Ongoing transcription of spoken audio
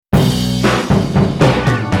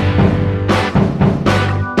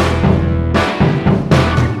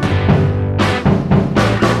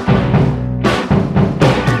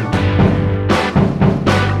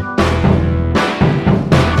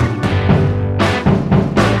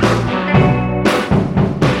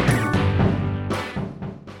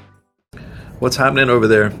What's happening over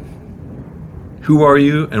there? Who are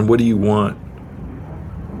you and what do you want?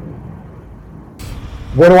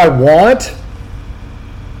 What do I want?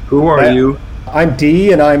 Who are you? I'm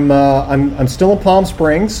D, and I'm still in Palm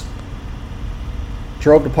Springs.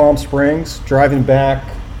 Drove to Palm Springs, driving back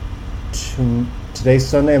to today's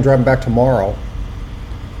Sunday. I'm driving back tomorrow,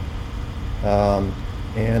 and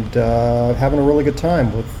having a really good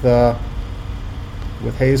time with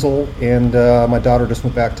Hazel, and my daughter just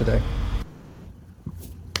went back today.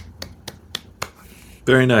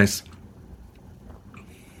 Very nice.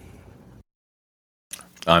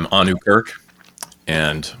 I'm Anu Kirk,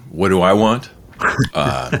 and what do I want?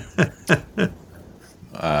 I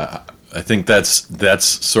think that's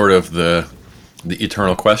sort of the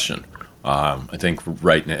eternal question. I think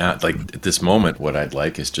right now, like at this moment, what I'd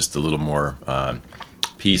like is just a little more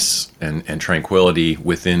peace and tranquility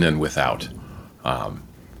within and without. And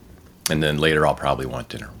then later, I'll probably want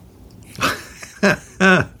dinner.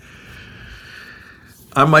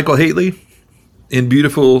 I'm Michael Haitley in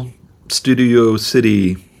beautiful Studio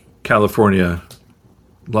City, California,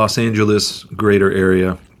 Los Angeles greater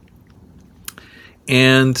area.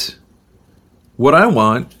 And what I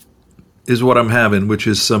want is what I'm having, which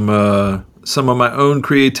is some of my own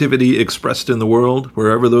creativity expressed in the world,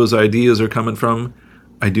 wherever those ideas are coming from.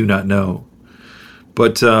 I do not know.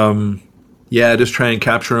 But just try and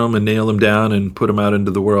capture them and nail them down and put them out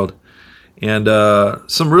into the world. And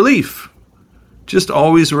some relief. Just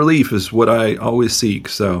always relief is what I always seek.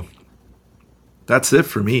 So that's it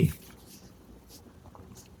for me.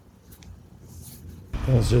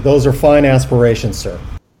 Those are fine aspirations, sir.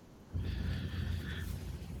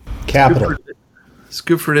 Capital. It's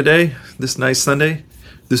good for today, this nice Sunday.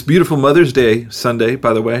 This beautiful Mother's Day Sunday,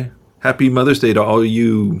 by the way. Happy Mother's Day to all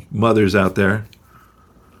you mothers out there,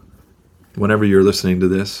 whenever you're listening to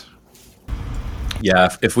this.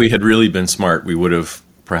 Yeah, if we had really been smart, we would have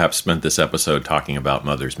perhaps spent this episode talking about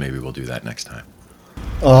mothers. Maybe we'll do that next time.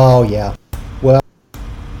 Oh, yeah. Well,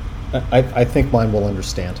 I think mine will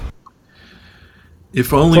understand.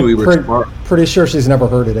 If only we were smart. Pretty sure she's never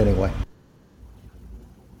heard it anyway.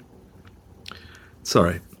 It's all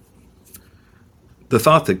right. The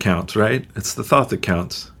thought that counts, right? It's the thought that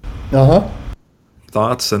counts. Uh-huh.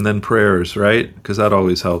 Thoughts and then prayers, right? Because that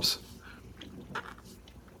always helps.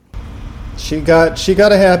 She got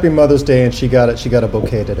a happy Mother's Day, and she got a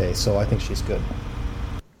bouquet today, so I think she's good.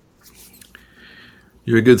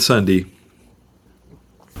 You're a good son, D.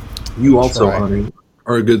 You also, honey,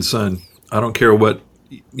 are a good son. I don't care what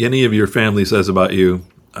any of your family says about you.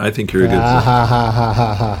 I think you're a good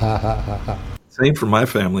son. Same for my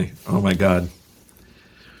family. Oh, my God.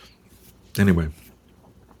 Anyway.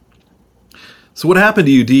 So what happened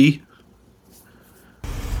to you, D?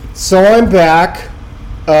 So I'm back.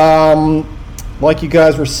 Like you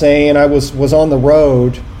guys were saying, I was on the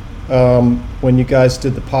road when you guys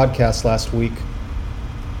did the podcast last week.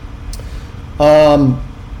 My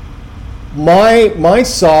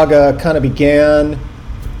saga kind of began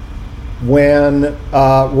when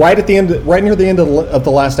right near the end of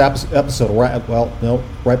the last episode.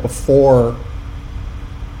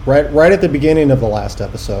 Right at the beginning of the last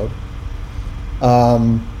episode.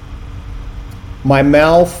 My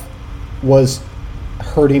mouth was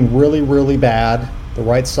hurting really, really bad, the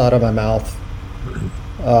right side of my mouth.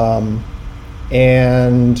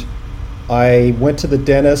 And I went to the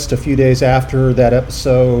dentist a few days after that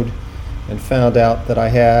episode and found out that I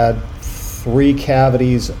had 3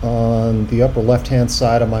 cavities on the upper right-hand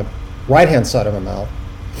side of my mouth,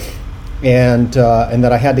 and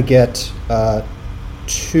that I had to get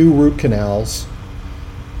 2 root canals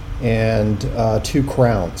and 2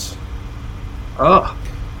 crowns. Oh.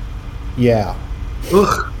 Yeah.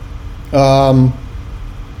 Ugh.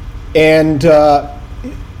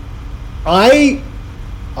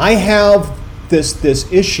 I have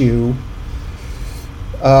this issue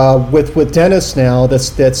with dentists now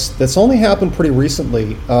that's only happened pretty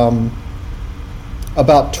recently.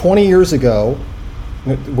 About 20 years ago,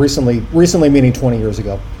 recently meaning 20 years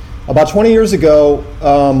ago. About 20 years ago,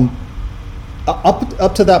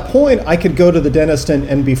 up to that point, I could go to the dentist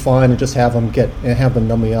and be fine and just have them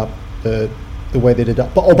numb me up the way they did.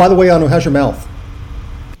 Oh, by the way, Anu, how's your mouth?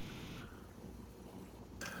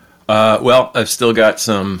 Well, I've still got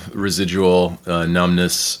some residual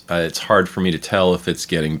numbness. It's hard for me to tell if it's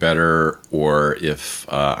getting better or if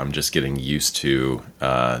I'm just getting used to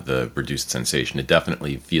the reduced sensation. It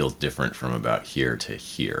definitely feels different from about here to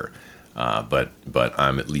here, but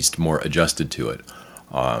I'm at least more adjusted to it.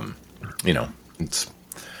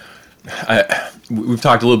 We've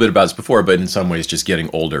talked a little bit about this before, but in some ways, just getting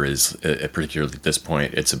older is, particularly at this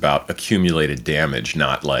point, it's about accumulated damage,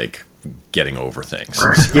 not like getting over things.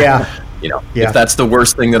 Yeah. Yeah. If that's the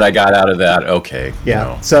worst thing that I got out of that, okay.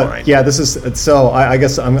 Yeah. Fine. This is so. I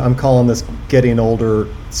guess I'm calling this "Getting Older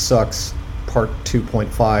Sucks" Part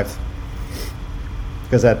 2.5,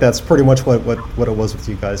 because that's pretty much what it was with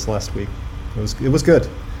you guys last week. It was good.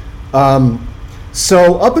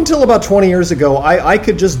 So up until about 20 years ago, I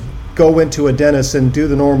could just go into a dentist and do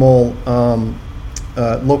the normal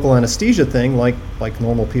local anesthesia thing, like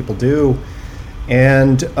normal people do,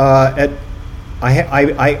 and I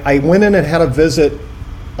went in and had a visit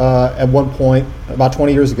at one point about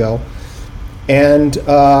 20 years ago, and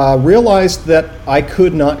realized that I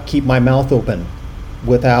could not keep my mouth open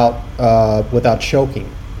without choking.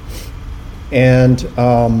 And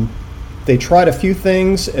they tried a few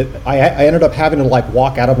things. I ended up having to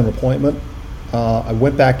walk out of an appointment. I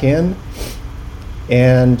went back in,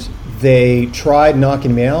 and they tried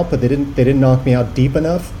knocking me out, but they didn't knock me out deep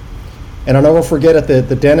enough. And I'll never forget it.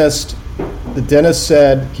 The dentist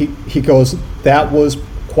said, he goes, that was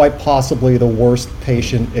quite possibly the worst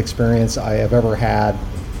patient experience I have ever had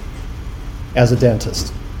as a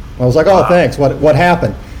dentist. I was like, oh, thanks. What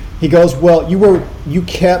happened? He goes, well, you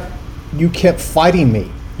kept fighting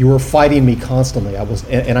me. You were fighting me constantly.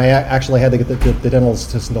 And I actually had to get the dental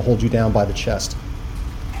assistant to hold you down by the chest.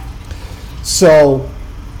 So,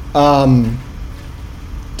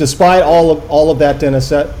 despite all of that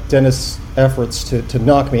dentist's efforts to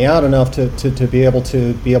knock me out enough to be able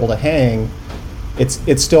to hang,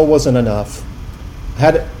 it still wasn't enough.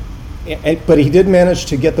 But he did manage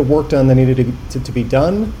to get the work done that needed to be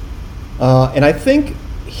done, and I think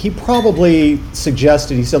he probably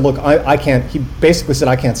suggested. He said, "Look, I can't." He basically said,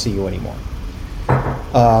 "I can't see you anymore.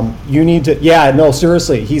 You need to." Yeah, no,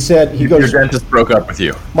 seriously. He said, "He goes." Your dentist broke up with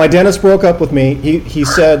you. My dentist broke up with me. He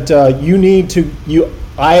said, "You need to.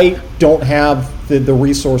 I don't have the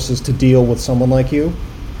resources to deal with someone like you.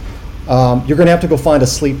 You're going to have to go find a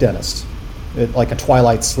sleep dentist, like a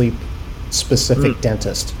Twilight Sleep specific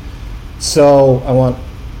dentist." So I went,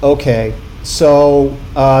 okay. So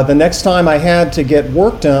the next time I had to get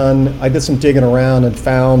work done, I did some digging around and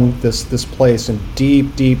found this place in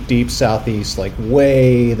deep southeast, like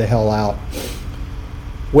way the hell out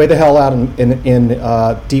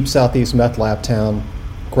in deep southeast meth lab town,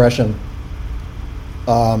 Gresham.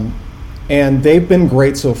 And they've been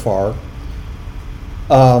great so far.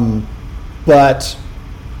 But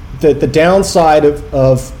the downside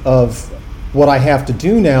of what I have to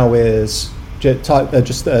do now is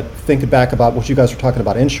just thinking back about what you guys were talking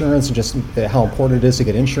about, insurance, and just how important it is to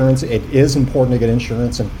get insurance. It is important to get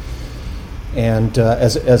insurance, and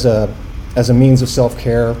as a means of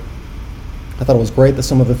self-care. I thought it was great that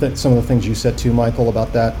some of the things you said too, Michael,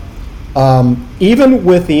 about that. Even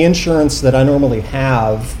with the insurance that I normally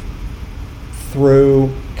have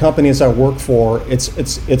through companies I work for,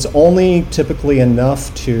 it's only typically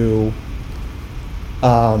enough to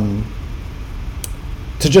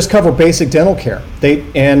just cover basic dental care.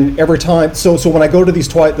 And every time, so when I go to this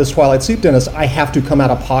Twilight Sleep dentist, I have to come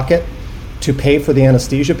out of pocket to pay for the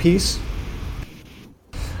anesthesia piece.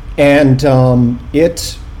 And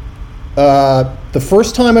the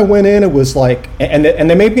first time I went in, it was like, and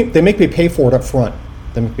they make me pay for it up front.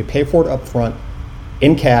 They make me pay for it up front,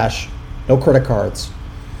 in cash, no credit cards.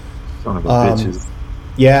 Son of a bitches.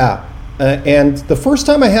 Yeah, and the first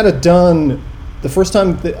time I had it done, the first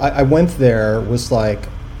time that I went there was like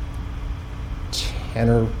it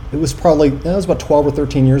was about 12 or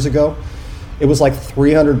 13 years ago. It was like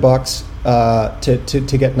 $300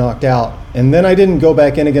 to get knocked out, and then I didn't go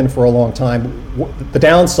back in again for a long time. The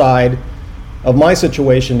downside of my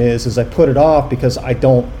situation is I put it off because I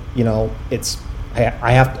don't, I know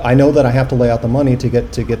that I have to lay out the money to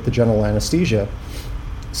get the general anesthesia.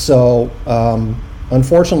 So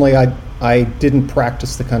unfortunately, I didn't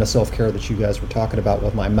practice the kind of self-care that you guys were talking about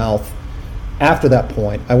with my mouth. After that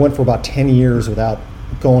point, I went for about 10 years without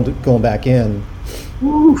going back in.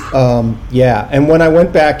 Yeah, and when I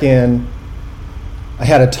went back in, I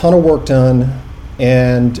had a ton of work done,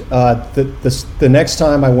 and the next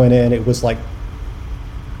time I went in, it was like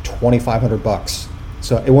 $2,500.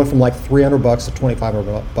 So it went from like $300 to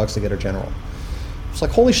 $2,500 to get a general. It's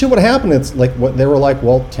like, holy shit, what happened? It's like, what they were like,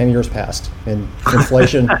 well, 10 years passed, and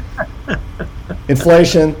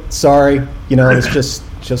inflation, sorry, it's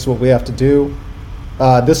just what we have to do.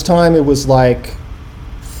 This time it was like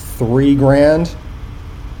 $3,000.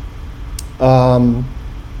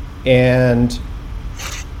 And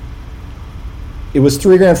it was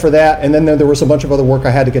 $3,000 for that, and then there was a bunch of other work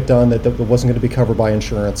I had to get done that wasn't going to be covered by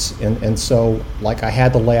insurance, and so like I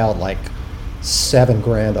had to lay out like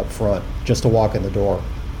 $7,000 up front just to walk in the door.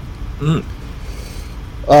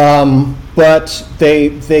 But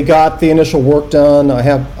they got the initial work done.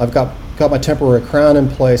 I've got my temporary crown in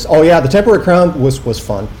place. Oh yeah, the temporary crown was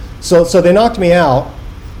fun. So they knocked me out,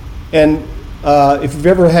 and if you've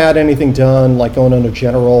ever had anything done like going under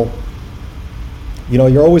general,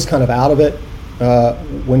 you're always kind of out of it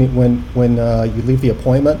when you leave the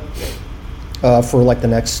appointment for like the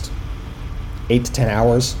next 8 to 10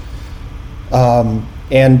 hours.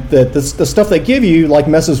 And the stuff they give you like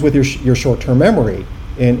messes with your short-term memory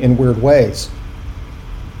in weird ways.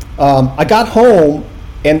 I got home,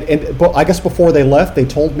 and I guess before they left, they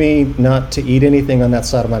told me not to eat anything on that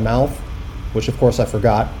side of my mouth, which of course I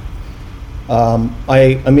forgot.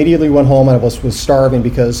 I immediately went home and I was starving,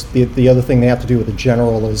 because the other thing they have to do with the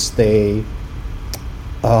general is they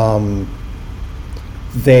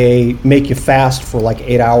make you fast for like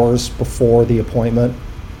 8 hours before the appointment.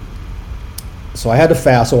 So I had to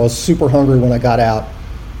fast, so I was super hungry when I got out.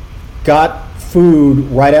 Got food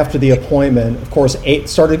right after the appointment. Of course,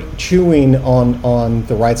 started chewing on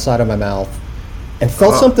the right side of my mouth, and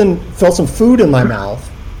felt some food in my mouth.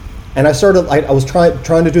 And I was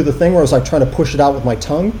trying to do the thing where I was like trying to push it out with my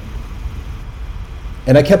tongue.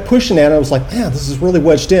 And I kept pushing at it. I was like, man, this is really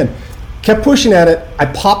wedged in. Kept pushing at it. I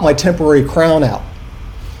popped my temporary crown out.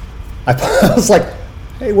 I was like,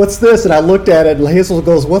 hey, what's this? And I looked at it, and Hazel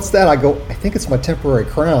goes, what's that? I go, I think it's my temporary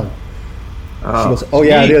crown. She goes, oh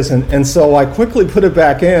yeah, it is. And so I quickly put it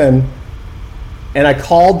back in, and I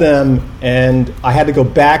called them, and I had to go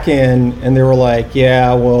back in, and they were like,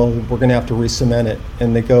 yeah, well, we're going to have to re-cement it.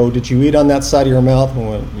 And they go, did you eat on that side of your mouth? And I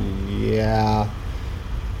went, yeah.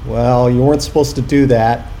 Well, you weren't supposed to do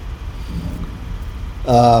that.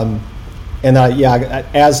 And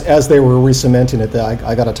as they were re-cementing it,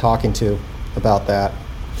 I got a talking to about that.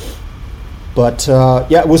 But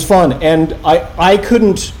it was fun. And I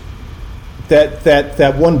couldn't,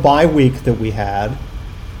 that one bye week that we had,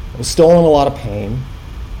 I was still in a lot of pain,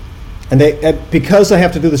 and because I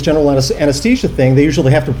have to do this general anesthesia thing, they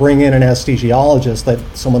usually have to bring in an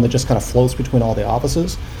anesthesiologist, someone that just kind of floats between all the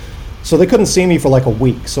offices. So they couldn't see me for like a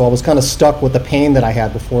week. So I was kind of stuck with the pain that I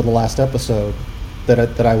had before the last episode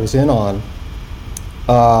that I was in on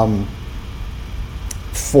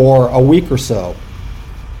for a week or so.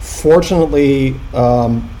 Fortunately,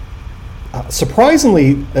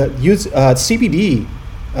 surprisingly, CBD.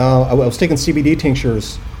 I was taking CBD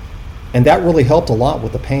tinctures, and that really helped a lot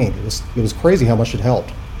with the pain. It was crazy how much it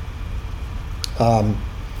helped.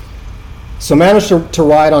 So managed to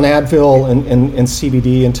ride on Advil and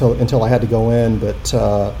CBD until I had to go in,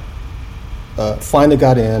 but finally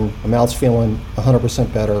got in. My mouth's feeling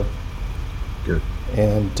 100% better. Good.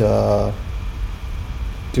 And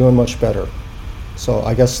doing much better. So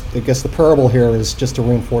I guess the parable here is just to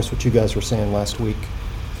reinforce what you guys were saying last week.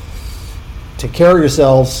 Take care of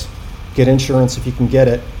yourselves. Get insurance if you can get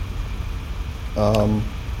it.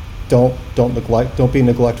 Don't be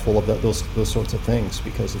neglectful of those sorts of things,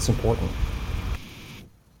 because it's important.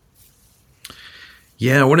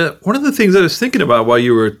 Yeah, one of the things I was thinking about while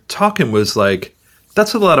you were talking was like,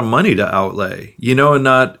 that's a lot of money to outlay, and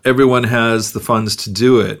not everyone has the funds to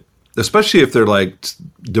do it, especially if they're like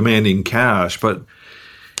demanding cash. But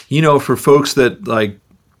for folks that like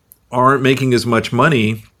aren't making as much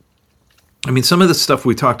money, I mean, some of the stuff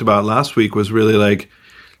we talked about last week was really like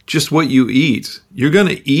just what you eat. You're going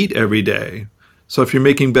to eat every day. So if you're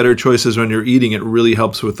making better choices when you're eating, it really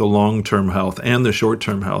helps with the long-term health and the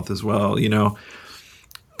short-term health as well,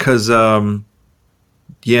 because,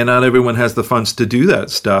 not everyone has the funds to do that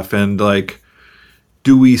stuff. And like,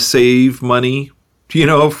 do we save money,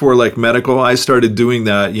 for like medical? I started doing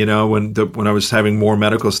that, when I was having more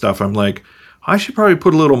medical stuff. I'm like, I should probably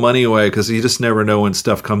put a little money away, because you just never know when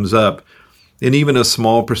stuff comes up. And even a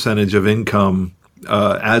small percentage of income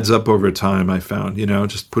adds up over time, I found.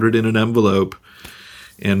 Just put it in an envelope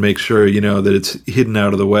and make sure, that it's hidden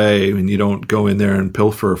out of the way and you don't go in there and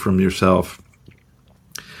pilfer from yourself.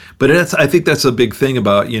 But I think that's a big thing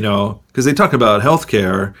about, because they talk about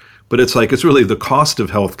healthcare, but it's like it's really the cost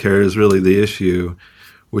of healthcare is really the issue,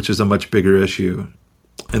 which is a much bigger issue.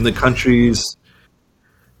 And the countries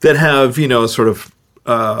that have, sort of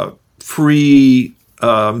free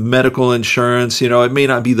medical insurance, it may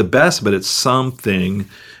not be the best, but it's something.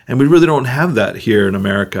 And we really don't have that here in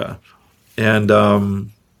America. And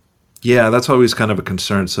that's always kind of a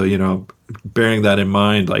concern. So, bearing that in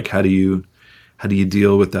mind, like how do you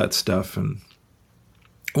deal with that stuff? And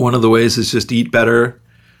one of the ways is just eat better,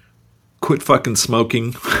 quit fucking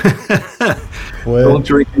smoking. Don't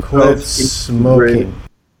drink, quit smoking.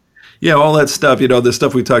 Yeah, all that stuff, the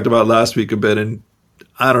stuff we talked about last week a bit. And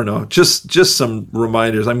I don't know, just some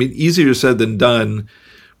reminders. I mean, easier said than done,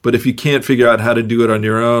 But if you can't figure out how to do it on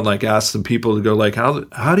your own, like ask some people to go like,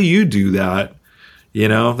 how do you do that? You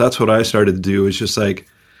know, that's what I started to do. It's just like,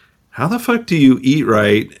 how the fuck do you eat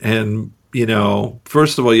right? And, you know,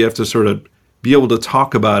 first of all, you have to sort of be able to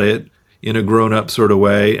talk about it in a grown-up sort of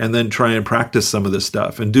way, and then try and practice some of this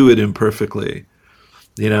stuff and do it imperfectly,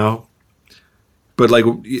 you know? But like,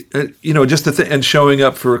 you know, just and showing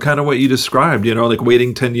up for kind of what you described, you know, like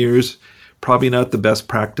waiting 10 years, probably not the best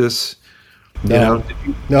practice. No,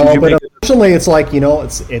 you know? no, but unfortunately it's like, you know,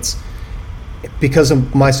 it's because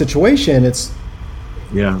of my situation, it's,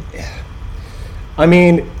 yeah. I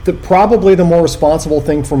mean, probably the more responsible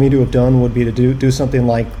thing for me to have done would be to do something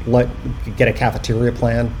like get a cafeteria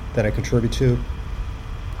plan that I contribute to.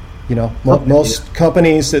 You know, most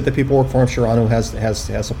companies that people work for, I'm sure Anu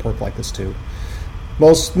has a perk like this too.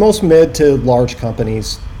 Most mid to large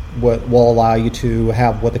companies will allow you to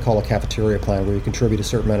have what they call a cafeteria plan, where you contribute a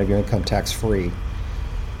certain amount of your income tax free.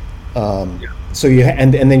 So you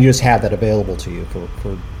and then you just have that available to you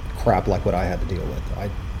for crap like what I had to deal with. I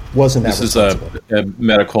wasn't that responsible. This is a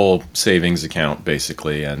medical savings account,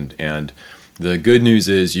 basically, and the good news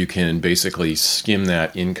is you can basically skim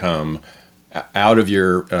that income out of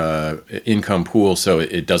your income pool, so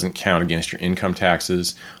it doesn't count against your income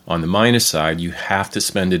taxes. On the minus side, you have to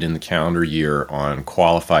spend it in the calendar year on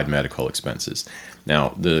qualified medical expenses. Now,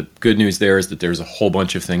 the good news there is that there's a whole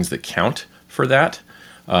bunch of things that count for that.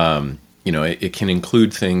 You know, it can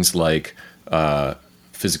include things like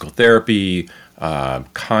physical therapy,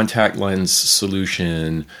 contact lens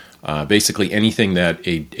solution, basically anything that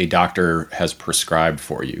a doctor has prescribed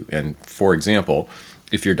for you. And for example,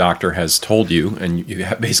 if your doctor has told you, and you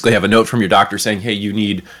basically have a note from your doctor saying, hey, you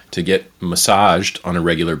need to get massaged on a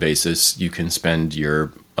regular basis, you can spend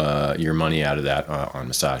your money out of that on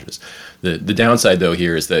massages. The downside, though,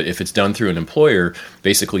 here is that if it's done through an employer,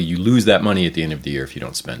 basically you lose that money at the end of the year if you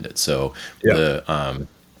don't spend it. So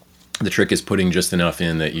the trick is putting just enough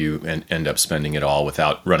in that you end up spending it all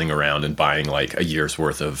without running around and buying like a year's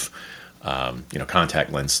worth of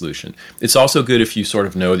contact lens solution. It's also good if you sort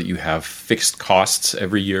of know that you have fixed costs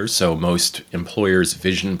every year. So most employers'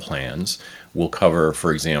 vision plans will cover,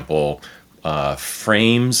 for example,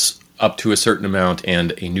 frames up to a certain amount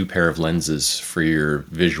and a new pair of lenses for your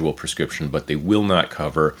visual prescription, but they will not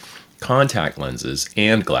cover contact lenses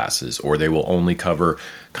and glasses, or they will only cover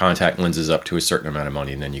contact lenses up to a certain amount of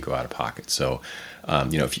money, and then you go out of pocket. So,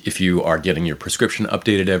 if you are getting your prescription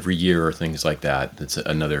updated every year or things like that, that's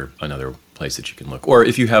another place that you can look. Or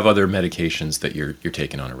if you have other medications that you're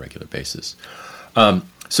taking on a regular basis.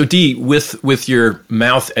 So, Dee, with your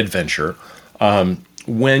mouth adventure,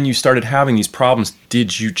 when you started having these problems,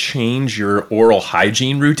 did you change your oral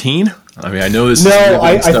hygiene routine? I mean, I know this.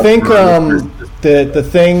 I think the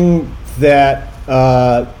thing that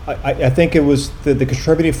I think it was the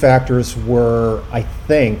contributing factors were, I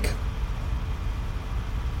think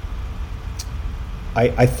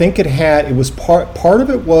it was part of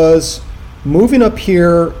it was moving up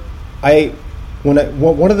here. One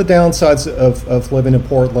of the downsides of living in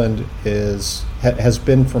Portland has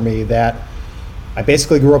been for me that I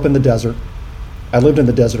basically grew up in the desert. I lived in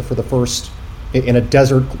the desert in a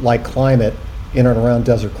desert-like climate, in and around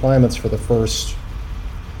desert climates for the first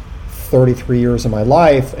 33 years of my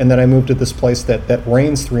life, and then I moved to this place that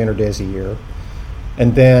rains 300 days a year,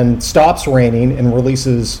 and then stops raining and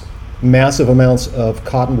releases massive amounts of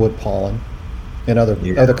cottonwood pollen and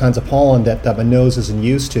other kinds of pollen that my nose isn't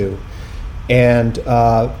used to. And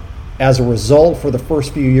as a result, for the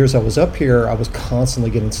first few years I was up here, I was constantly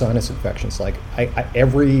getting sinus infections. Like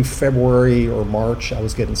every February or March, I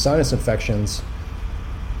was getting sinus infections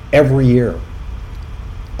every year.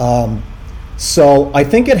 So I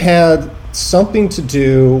think it had something to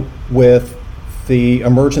do with the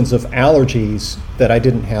emergence of allergies that I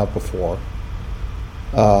didn't have before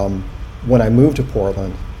when I moved to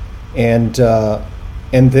Portland.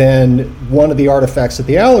 And then one of the artifacts of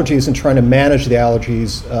the allergies and trying to manage the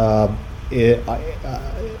allergies,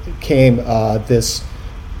 came this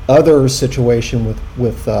other situation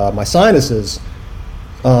with my sinuses,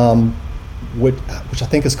 which I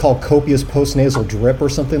think is called copious postnasal drip or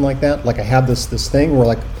something like that. Like I have this thing where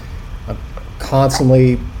like I'm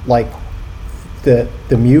constantly like the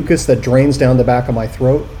mucus that drains down the back of my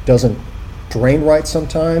throat doesn't drain right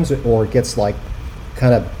sometimes, or it gets like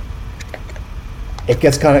kind of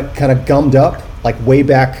gummed up, like way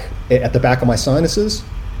back at the back of my sinuses.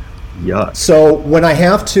 Yeah. So when I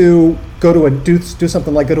have to go to do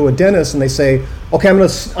something like go to a dentist and they say, okay, I'm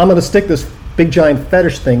gonna stick this big giant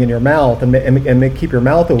fetish thing in your mouth and keep your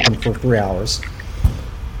mouth open for 3 hours.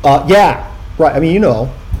 Yeah, right. I mean,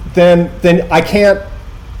 then I can't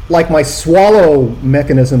like my swallow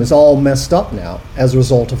mechanism is all messed up now as a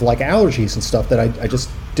result of like allergies and stuff that I just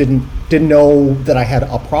didn't know that I had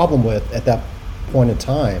a problem with at that point in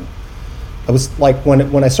time. I was like,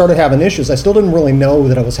 when I started having issues, I still didn't really know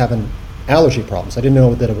that I was having allergy problems. I didn't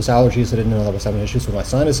know that it was allergies. I didn't know that I was having issues with my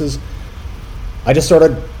sinuses. I just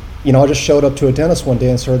started, I just showed up to a dentist one day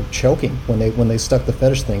and started choking when they stuck the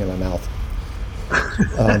fetish thing in my mouth.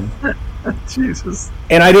 Jesus.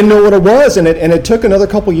 And I didn't know what it was, and it took another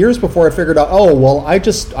couple years before I figured out, oh, well,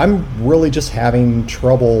 I'm really just having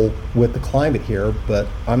trouble with the climate here, but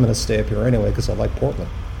I'm going to stay up here anyway because I like Portland.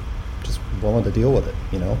 Just willing to deal with it,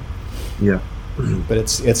 Yeah. But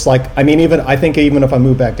it's like, I think even if I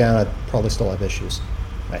move back down, I'd probably still have issues.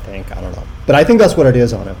 I don't know. But I think that's what it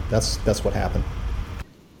is on it. That's what happened.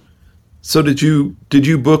 So did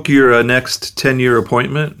you book your next 10-year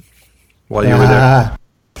appointment while you were there?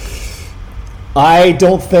 I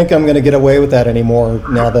don't think I'm going to get away with that anymore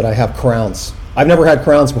now that I have crowns. I've never had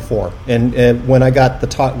crowns before, and when I got the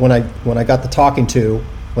talking to,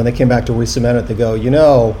 when they came back to re-cement it, they go, you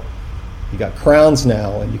got crowns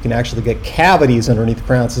now, and you can actually get cavities underneath the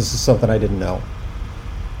crowns. This is something I didn't know.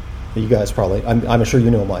 You guys probably, I'm sure you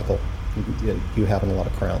know, Michael. You have a lot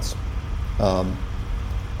of crowns. I've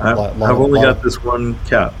only got this one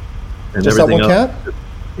cap. And just that one cap?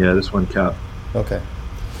 Yeah, this one cap. Okay.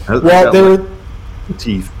 Well, they were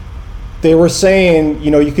teeth. They were saying,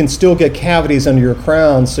 you can still get cavities under your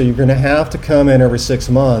crown, so you're going to have to come in every 6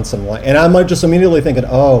 months. And I'm just immediately thinking,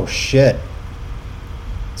 oh, shit.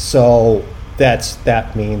 So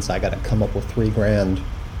that means I got to come up with $3,000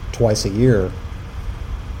 twice a year.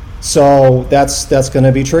 So that's going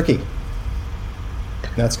to be tricky.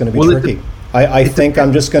 That's going to be tricky. I think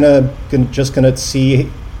I'm just gonna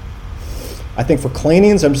see. I think for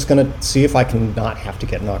cleanings, I'm just gonna see if I can not have to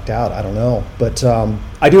get knocked out. I don't know, but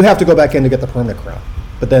I do have to go back in to get the permanent crown.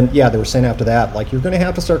 But then, yeah, they were saying after that, like, you're gonna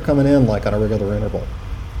have to start coming in like on a regular interval.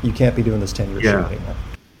 You can't be doing this 10-year shit anymore.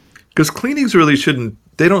 Because cleanings really shouldn't.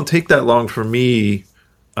 They don't take that long for me.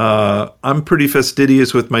 I'm pretty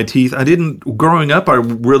fastidious with my teeth. Growing up, I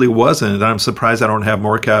really wasn't. I'm surprised I don't have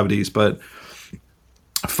more cavities, but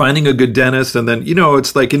finding a good dentist, and then,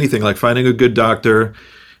 it's like anything, like finding a good doctor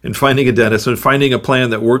and finding a dentist and finding a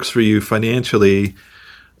plan that works for you financially,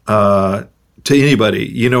 to anybody,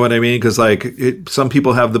 you know what I mean? Because some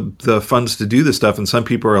people have the funds to do this stuff, and some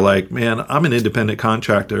people are like, man, I'm an independent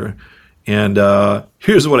contractor, and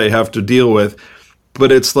here's what I have to deal with.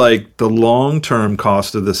 But it's like the long-term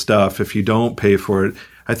cost of the stuff if you don't pay for it.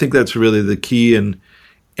 I think that's really the key.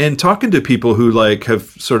 And talking to people who have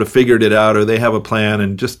sort of figured it out, or they have a plan,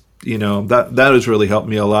 and just, that has really helped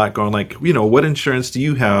me a lot, going what insurance do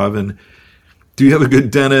you have? And do you have a good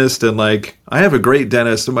dentist? And I have a great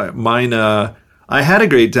dentist. Mine, I had a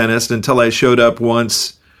great dentist until I showed up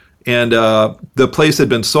once, and the place had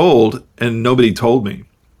been sold and nobody told me.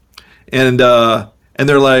 And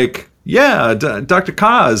they're like, yeah, Dr.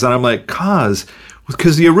 Kaz. And I'm like, Kaz?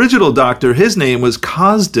 Because the original doctor, his name was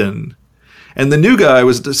Kazdan. And the new guy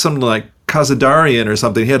was something like Kazadarian or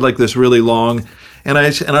something. He had this really long, and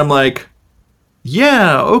I'm like,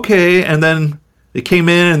 yeah, okay. And then they came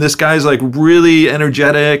in, and this guy's really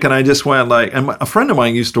energetic, and I just went and a friend of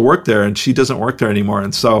mine used to work there, and she doesn't work there anymore,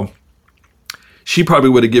 and so she probably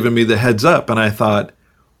would have given me the heads up. And I thought,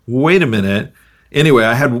 wait a minute. Anyway,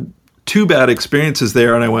 I had 2 bad experiences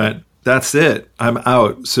there, and I went, that's it, I'm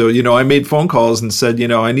out. So I made phone calls and said,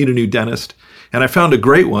 I need a new dentist, and I found a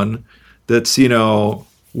great one. That's,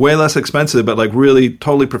 way less expensive, but really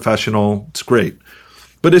totally professional. It's great.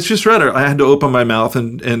 But it's just rather, I had to open my mouth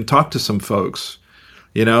and talk to some folks,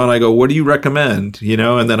 and I go, what do you recommend?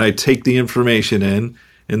 And then I take the information in,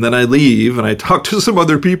 and then I leave and I talk to some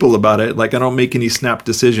other people about it. I don't make any snap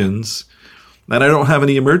decisions, and I don't have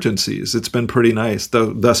any emergencies. It's been pretty nice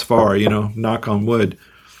thus far, knock on wood.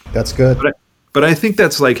 That's good. But I think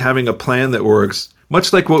that's having a plan that works.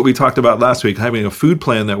 Much like what we talked about last week, having a food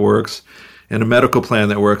plan that works and a medical plan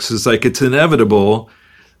that works is it's inevitable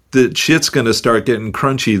that shit's going to start getting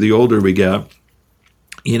crunchy the older we get.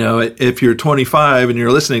 If you're 25 and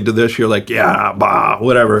you're listening to this, you're like, yeah, bah,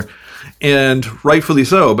 whatever. And rightfully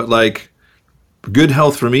so. But good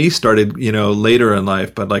health for me started, later in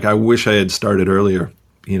life. But I wish I had started earlier,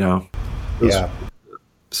 Yeah.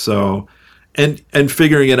 So, and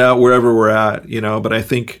figuring it out wherever we're at, but I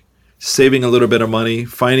think saving a little bit of money,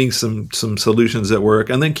 finding some solutions that work,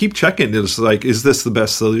 and then keep checking. It's is this the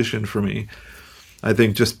best solution for me? I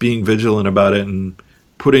think just being vigilant about it and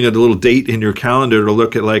putting a little date in your calendar to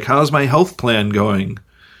look at how's my health plan going?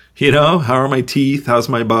 How are my teeth? How's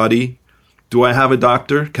my body? Do I have a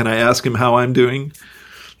doctor? Can I ask him how I'm doing?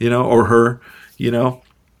 Or her,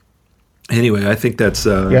 Anyway, I think that's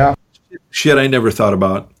Yeah. shit I never thought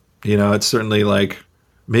about. It's certainly like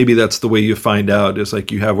maybe that's the way you find out. It's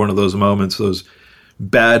like you have one of those moments, those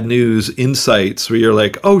bad news insights where you're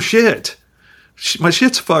like, oh shit, my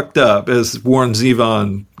shit's fucked up, as Warren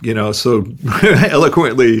Zevon, so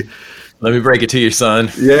eloquently. Let me break it to you, son.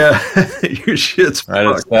 Yeah, your shit's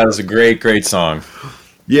fucked. That is a great, great song.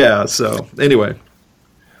 Yeah. So anyway.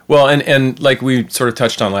 Well, and like we sort of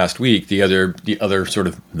touched on last week, the other sort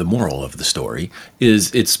of the moral of the story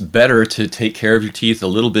is it's better to take care of your teeth a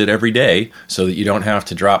little bit every day so that you don't have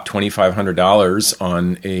to drop $2,500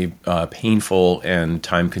 on a painful and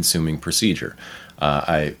time-consuming procedure.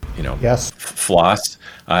 Yes. Floss.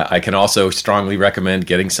 I can also strongly recommend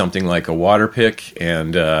getting something like a water pick,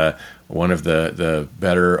 and one of the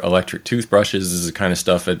better electric toothbrushes is the kind of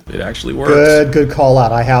stuff it actually works. Good call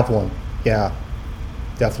out. I have one. Yeah.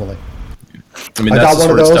 Definitely. I mean, I that's got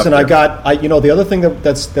one of those, and that, the other thing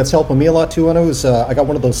that's helping me a lot too, Anna, is I got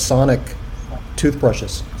one of those Sonic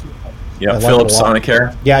toothbrushes. Yeah, like Philips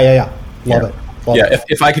Sonicare. Yeah. Love it.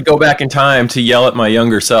 If I could go back in time to yell at my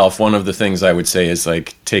younger self, one of the things I would say is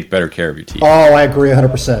like, take better care of your teeth. Oh, I agree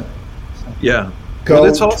 100%. Yeah. Go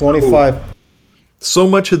it's also 25. So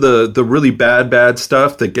much of the really bad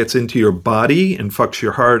stuff that gets into your body and fucks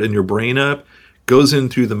your heart and your brain up goes in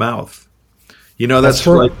through the mouth. That's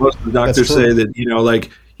true. like most of the doctors say that, like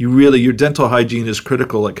your dental hygiene is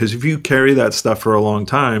critical. Because if you carry that stuff for a long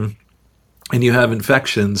time and you have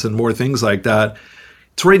infections and more things like that,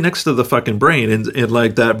 it's right next to the fucking brain. And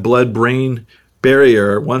like that blood-brain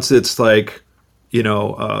barrier, once it's like,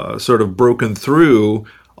 sort of broken through,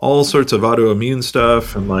 all sorts of autoimmune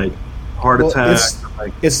stuff and like heart attacks.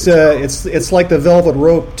 It's like the velvet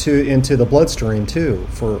rope into the bloodstream too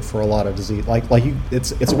for a lot of disease.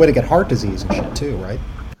 It's a way to get heart disease and shit too, right?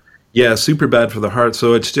 Yeah, super bad for the heart.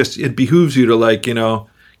 So it behooves you to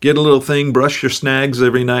get a little thing, brush your snags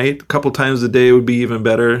every night. A couple times a day would be even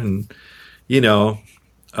better. And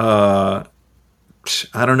I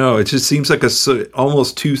don't know. It just seems like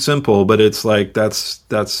almost too simple, but it's like that's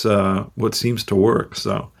what seems to work.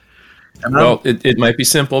 So. Well, it might be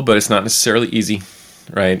simple, but it's not necessarily easy,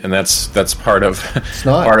 right? And that's part of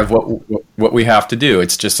what we have to do.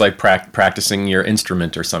 It's just like practicing your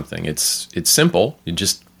instrument or something. It's simple. You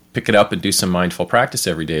just pick it up and do some mindful practice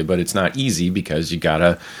every day, but it's not easy because you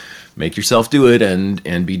gotta make yourself do it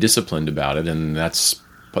and be disciplined about it. And that's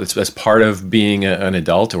part of being an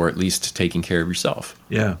adult, or at least taking care of yourself.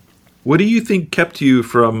 Yeah. What do you think kept you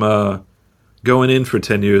from going in for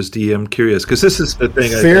 10 years, D? I'm curious, because this is the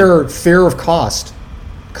thing. Fear of cost.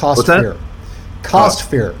 What's that? Fear. Cost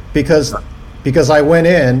fear. Because I went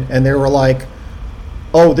in and they were like,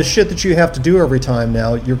 oh, the shit that you have to do every time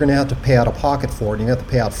now, you're going to have to pay out of pocket for it. And you have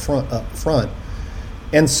to pay out front.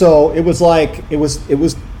 And so it was like, it was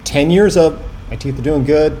 10 years of my teeth are doing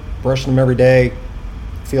good, brushing them every day,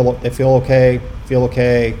 they feel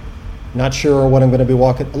okay. Not sure what I'm going to be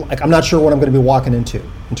I'm not sure what I'm going to be walking into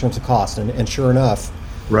in terms of cost. And sure enough,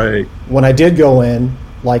 right, when I did go in,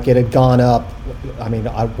 like it had gone up. I mean,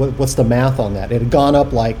 what's the math on that? It had gone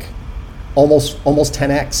up like almost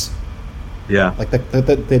 10x. Yeah, like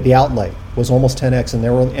the outlay was almost 10x,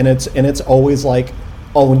 and it's always like,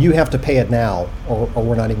 oh, and you have to pay it now, or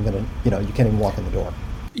we're not even going to, you can't even walk in the door.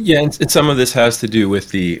 Yeah, and some of this has to do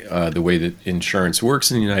with the way that insurance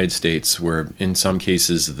works in the United States, where in some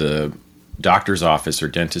cases the doctor's office or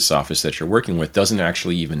dentist's office that you're working with doesn't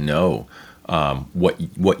actually even know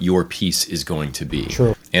what your piece is going to be.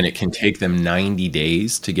 True. And it can take them 90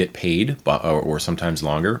 days to get paid, or sometimes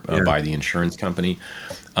longer, by the insurance company.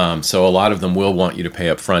 So a lot of them will want you to pay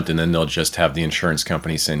up front, and then they'll just have the insurance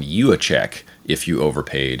company send you a check if you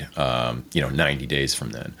overpaid, 90 days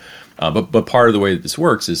from then. But part of the way that this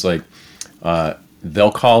works is like they'll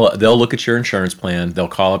look at your insurance plan, they'll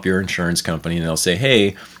call up your insurance company, and they'll say,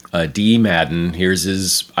 hey, D. Madden, here's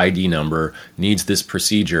his ID number, needs this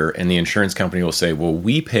procedure, and the insurance company will say, well,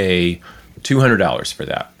 we pay $200 for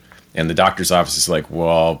that. And the doctor's office is like,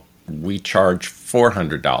 well, we charge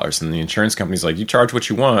 $400. And the insurance company's like, you charge what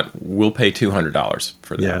you want, we'll pay $200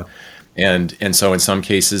 for that. Yeah. And so in some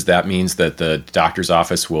cases, that means that the doctor's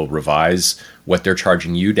office will revise what they're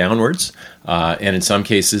charging you downwards. And in some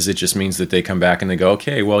cases, it just means that they come back and they go,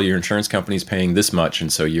 okay, well, your insurance company's paying this much,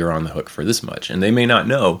 and so you're on the hook for this much. And they may not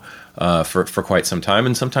know for quite some time.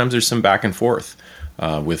 And sometimes there's some back and forth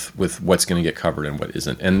with what's going to get covered and what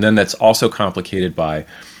isn't. And then that's also complicated by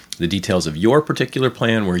the details of your particular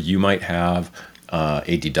plan, where you might have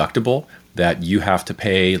a deductible that you have to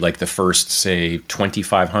pay like the first, say,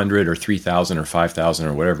 $2,500 or $3,000 or $5,000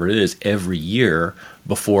 or whatever it is every year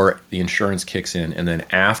before the insurance kicks in, and then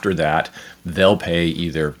after that they'll pay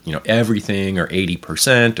either everything or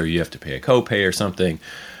 80%, or you have to pay a copay or something.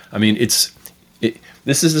 I mean,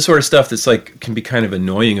 this is the sort of stuff that's like can be kind of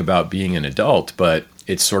annoying about being an adult, but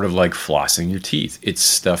it's sort of like flossing your teeth. It's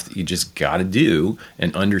stuff that you just got to do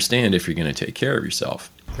and understand if you're going to take care of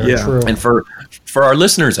yourself. Very true. And for our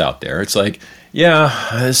listeners out there, it's like, yeah,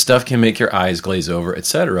 this stuff can make your eyes glaze over,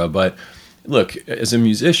 etc. But look, as a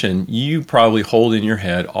musician, you probably hold in your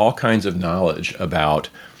head all kinds of knowledge about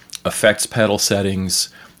effects pedal settings,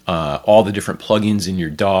 all the different plugins in your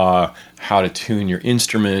DAW, how to tune your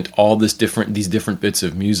instrument, all these different bits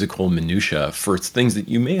of musical minutia for things that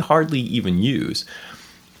you may hardly even use.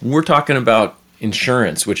 We're talking about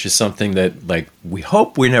insurance, which is something that, like, we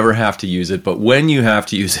hope we never have to use it, but when you have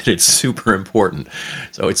to use it, it's super important.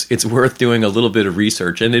 So it's worth doing a little bit of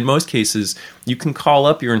research. And in most cases, you can call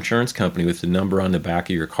up your insurance company with the number on the back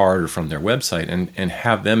of your card or from their website and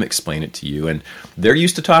have them explain it to you. And they're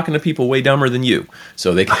used to talking to people way dumber than you,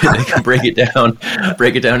 so they can break it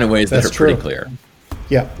down in ways that are pretty clear.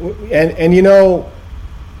 Yeah, and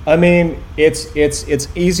I mean, it's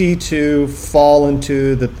easy to fall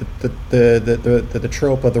into the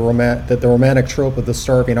trope of the romantic trope of the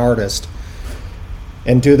starving artist,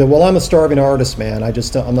 and do I'm a starving artist, man.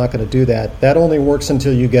 I'm not going to do that. That only works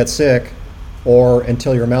until you get sick, or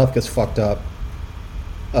until your mouth gets fucked up,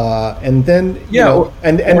 and then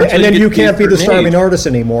and then you can't be the starving artist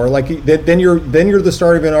anymore. Like then you're the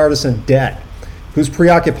starving artist in debt, who's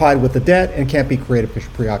preoccupied with the debt and can't be creative because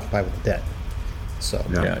you're preoccupied with the debt. So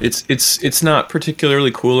yeah, it's not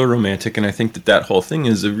particularly cool or romantic, and I think that whole thing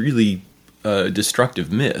is a really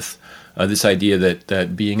destructive myth. This idea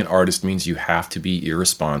that being an artist means you have to be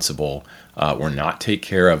irresponsible or not take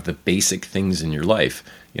care of the basic things in your life.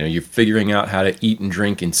 You're figuring out how to eat and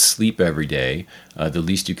drink and sleep every day. The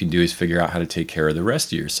least you can do is figure out how to take care of the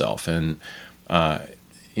rest of yourself. And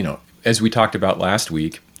as we talked about last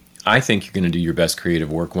week, I think you're going to do your best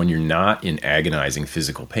creative work when you're not in agonizing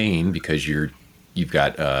physical pain because you've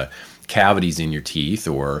got cavities in your teeth,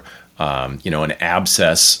 or an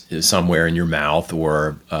abscess somewhere in your mouth,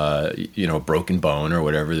 or a broken bone, or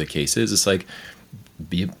whatever the case is. It's like,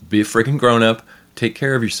 be a freaking grown up, take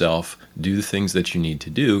care of yourself, do the things that you need to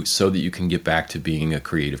do so that you can get back to being a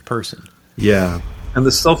creative person. Yeah. And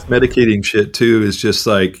the self-medicating shit too is just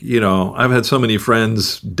like, I've had so many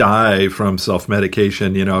friends die from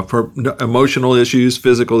self-medication, for emotional issues,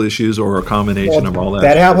 physical issues, or a combination of all that.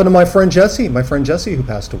 That happened to my friend Jesse who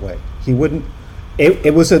passed away. He wouldn't, he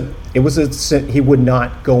would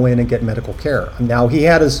not go in and get medical care. Now, he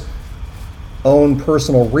had his own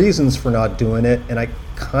personal reasons for not doing it, and I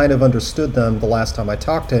kind of understood them the last time I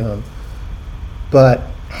talked to him. But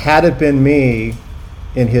had it been me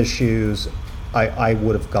in his shoes, I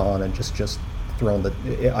would have gone and just thrown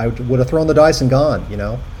the dice and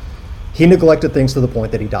gone. He neglected things to the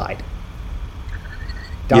point that he died.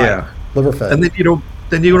 Yeah, liver failure. And then you don't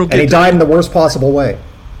get. And he died in the worst possible way.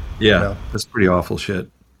 Yeah, that's pretty awful shit.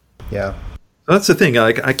 Yeah, that's the thing.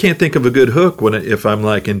 Like, I can't think of a good hook if I'm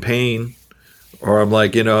like in pain, or I'm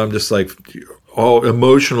like I'm just like all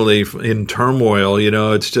emotionally in turmoil.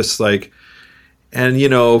 It's just like. And,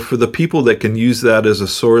 for the people that can use that as a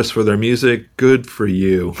source for their music, good for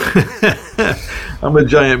you. I'm a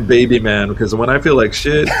giant baby man, because when I feel like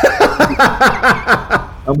shit,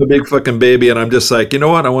 I'm a big fucking baby, and I'm just like, you know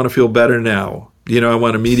what? I want to feel better now. I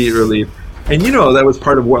want immediate relief. And, that was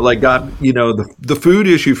part of what got, the food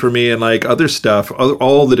issue for me, and like other stuff,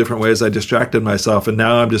 all the different ways I distracted myself. And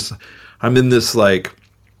now I'm in this, like,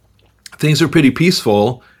 things are pretty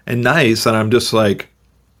peaceful and nice. And I'm just like,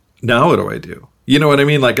 now what do I do? You know what I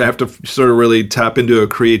mean? Like, I have to sort of really tap into a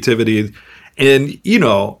creativity. And, you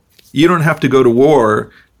don't have to go to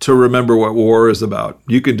war to remember what war is about.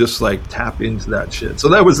 You can just, like, tap into that shit. So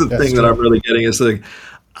that was the thing that I'm really getting is, like,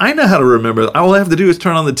 I know how to remember. All I have to do is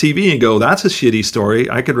turn on the TV and go, that's a shitty story.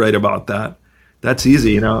 I could write about that. That's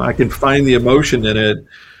easy. I can find the emotion in it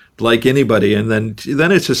like anybody. And then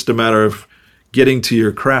it's just a matter of getting to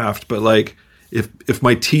your craft. But, like, if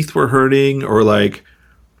my teeth were hurting, or, like,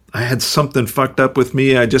 I had something fucked up with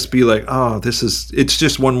me, I'd just be like, oh, it's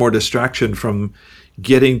just one more distraction from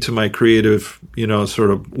getting to my creative,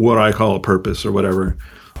 sort of what I call a purpose or whatever.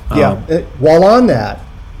 Yeah. While on that,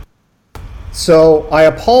 so I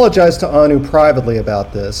apologize to Anu privately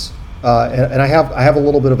about this, and I have a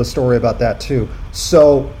little bit of a story about that too.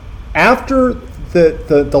 So after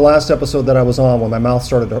the last episode that I was on, when my mouth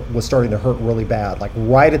was starting to hurt really bad, like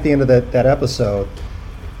right at the end of that episode,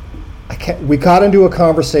 I we got into a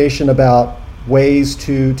conversation about ways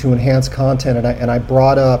to enhance content, and I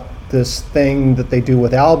brought up this thing that they do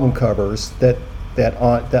with album covers that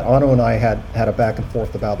Anno and I had a back and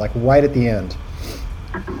forth about, like right at the end.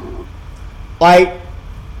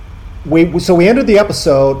 So we ended the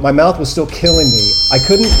episode. My mouth was still killing me. I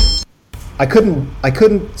couldn't.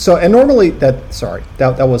 So, and normally that's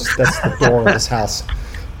the door of this house.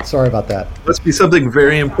 Sorry about that. Must be something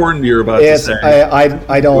very important you're about to say.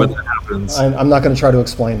 I don't. When that happens. I'm not going to try to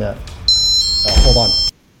explain that. Hold on.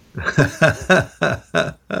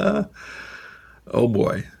 Oh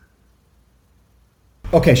boy.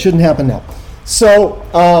 Okay, shouldn't happen now. So,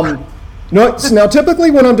 now typically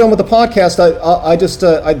when I'm done with the podcast,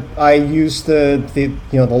 I use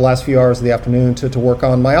the last few hours of the afternoon to work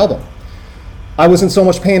on my album. I was in so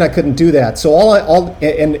much pain I couldn't do that. So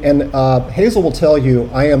Hazel will tell you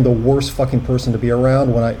I am the worst fucking person to be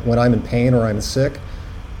around when I'm in pain or I'm sick,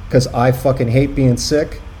 because I fucking hate being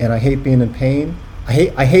sick and I hate being in pain.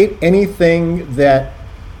 I hate anything that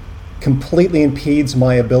completely impedes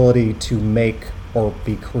my ability to make or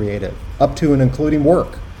be creative, up to and including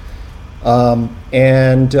work.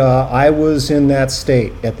 I was in that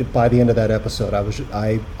state by the end of that episode. I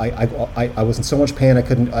was in so much pain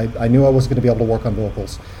I knew I wasn't going to be able to work on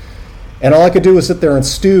vocals, and all I could do was sit there and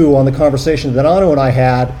stew on the conversation that Anno and I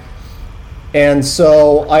had. And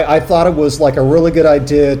so I thought it was like a really good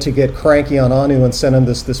idea to get cranky on Anu and send him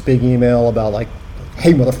this big email about, like,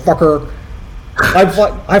 hey motherfucker,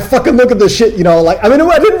 I fucking look at this shit, I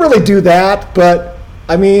didn't really do that, but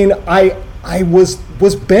I mean I was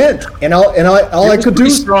bent, and all I could do.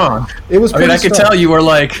 Strong. It was. I could tell you were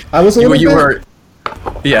like. I was a little you bent.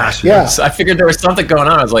 Yeah. I figured there was something going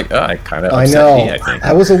on. I was like, oh, I kind of. I know. I think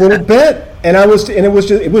I was a little bent, and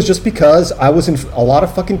it was just because I was in a lot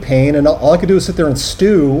of fucking pain, and all I could do was sit there and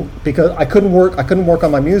stew because I couldn't work. I couldn't work on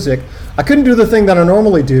my music. I couldn't do the thing that I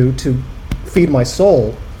normally do to feed my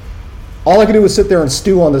soul. All I could do was sit there and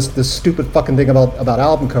stew on this stupid fucking thing about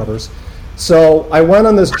album covers. So I went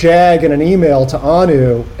on this jag in an email to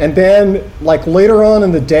Anu, and then like later on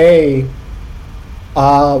in the day,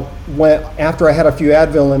 when after I had a few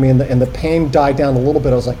Advil in me and the pain died down a little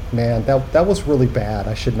bit, I was like, man, that was really bad.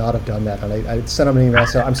 I should not have done that. And I sent him an email. I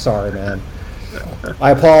said, I'm sorry, man.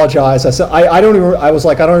 I apologize. I said I don't even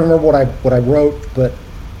remember what I wrote, but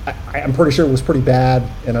I'm pretty sure it was pretty bad,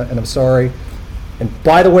 and I'm sorry. And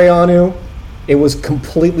by the way, Anu, it was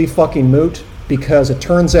completely fucking moot, because it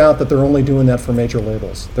turns out that they're only doing that for major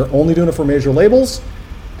labels. They're only doing it for major labels.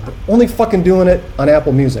 They're only fucking doing it on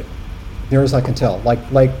Apple Music, near as I can tell. Like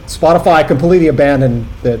Spotify completely abandoned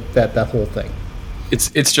that whole thing.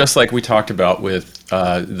 It's just like we talked about with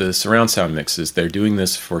the surround sound mixes. They're doing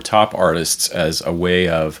this for top artists as a way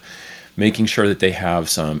of making sure that they have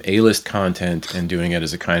some A-list content, and doing it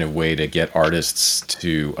as a kind of way to get artists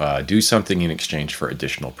to do something in exchange for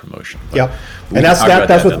additional promotion. But yep, and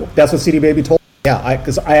that's what CD Baby told me. Yeah,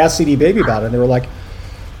 because I asked CD Baby about it, and they were like,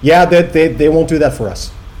 yeah, they won't do that for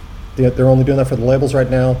us. They're only doing that for the labels right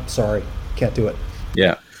now. Sorry, can't do it.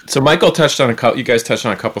 Yeah. So Michael touched on you guys touched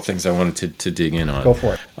on a couple things I wanted to dig in on. Go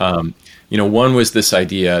for it. One was this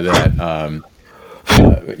idea that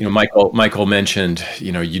Michael mentioned,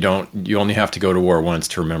 you only have to go to war once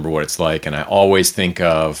to remember what it's like. And I always think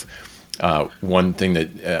of one thing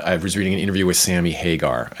that I was reading an interview with Sammy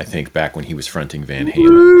Hagar, I think back when he was fronting Van Halen.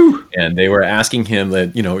 Woo! And they were asking him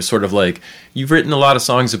that, sort of like, you've written a lot of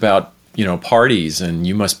songs about, parties, and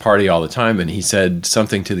you must party all the time. And he said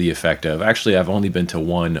something to the effect of, actually, I've only been to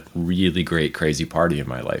one really great, crazy party in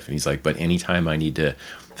my life. And he's like, but anytime I need to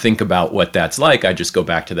think about what that's like, I just go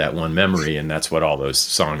back to that one memory, and that's what all those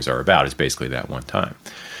songs are about, is basically that one time.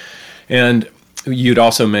 And you'd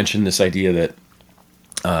also mentioned this idea that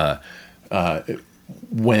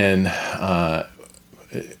when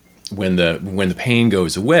the pain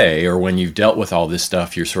goes away, or when you've dealt with all this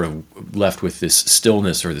stuff, you're sort of left with this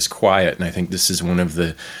stillness or this quiet. And I think this is one of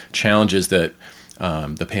the challenges that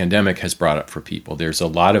the pandemic has brought up for people. There's a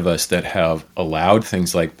lot of us that have allowed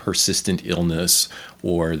things like persistent illness,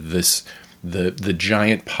 or the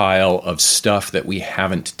giant pile of stuff that we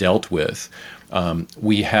haven't dealt with.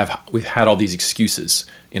 We've had all these excuses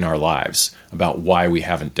in our lives about why we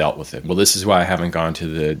haven't dealt with it. Well, this is why I haven't gone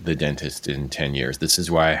to the dentist in 10 years. This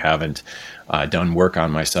is why I haven't done work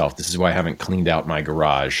on myself. This is why I haven't cleaned out my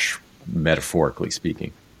garage, metaphorically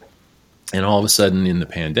speaking. And all of a sudden in the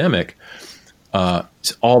pandemic,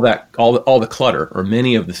 all the clutter, or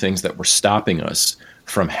many of the things that were stopping us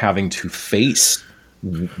from having to face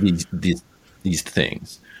these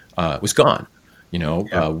things, was gone.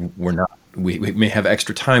 Yeah. we may have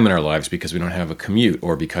extra time in our lives because we don't have a commute,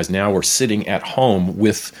 or because now we're sitting at home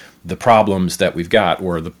with the problems that we've got,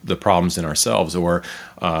 or the problems in ourselves, or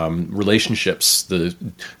relationships, the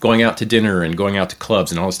going out to dinner and going out to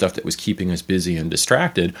clubs and all the stuff that was keeping us busy and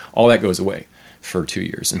distracted, all that goes away for 2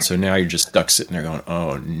 years. And so now you're just stuck sitting there going,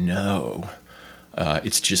 oh no,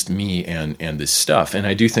 it's just me and this stuff. And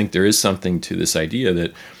I do think there is something to this idea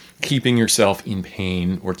that keeping yourself in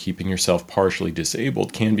pain or keeping yourself partially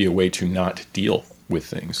disabled can be a way to not deal with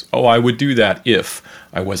things. Oh, I would do that if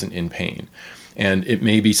I wasn't in pain. And it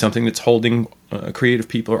may be something that's holding creative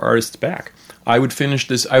people or artists back. I would finish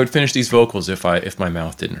these vocals if my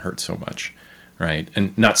mouth didn't hurt so much, right?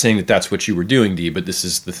 And not saying that that's what you were doing, Dee, but this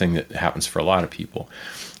is the thing that happens for a lot of people.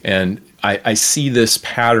 And I see this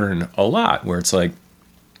pattern a lot where it's like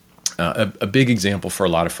a big example for a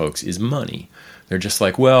lot of folks is money. They're just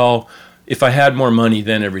like, well, if I had more money,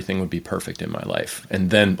 then everything would be perfect in my life. And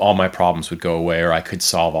then all my problems would go away, or I could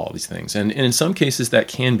solve all these things. And in some cases that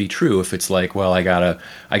can be true if it's like, well, I gotta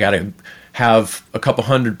have a couple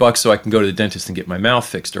 $100 so I can go to the dentist and get my mouth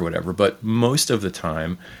fixed or whatever. But most of the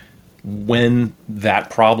time, when that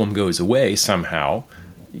problem goes away somehow,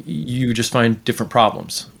 you just find different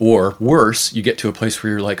problems. Or worse, you get to a place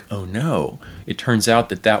where you're like, oh no, it turns out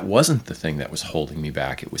that wasn't the thing that was holding me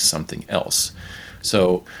back. It was something else.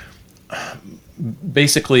 So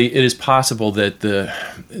basically, it is possible that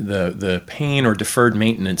the pain or deferred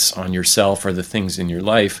maintenance on yourself or the things in your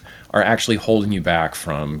life are actually holding you back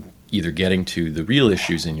from either getting to the real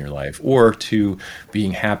issues in your life or to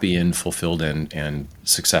being happy and fulfilled and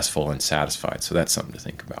successful and satisfied. So that's something to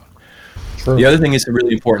think about. True. The other thing is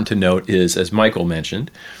really important to note is, as Michael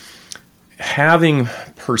mentioned, having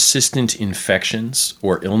persistent infections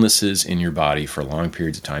or illnesses in your body for long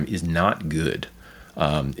periods of time is not good.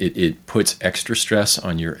 It puts extra stress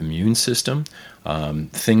on your immune system.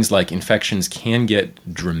 Things like infections can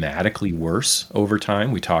get dramatically worse over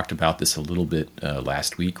time. We talked about this a little bit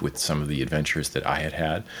last week with some of the adventures that I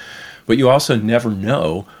had. But you also never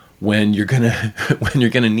know when you're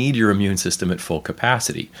gonna need your immune system at full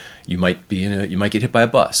capacity. You might get hit by a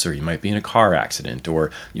bus, or you might be in a car accident,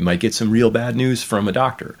 or you might get some real bad news from a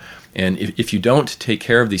doctor. And if you don't take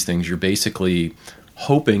care of these things, you're basically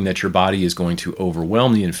hoping that your body is going to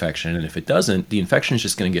overwhelm the infection, and if it doesn't, the infection is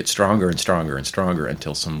just going to get stronger and stronger and stronger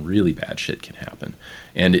until some really bad shit can happen.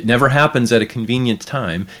 And it never happens at a convenient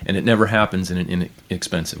time, and it never happens in an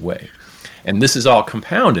inexpensive way. And this is all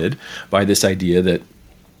compounded by this idea that,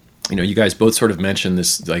 you guys both sort of mentioned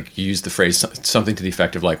this, like you used the phrase something to the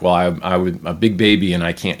effect of like, well, I'm a big baby and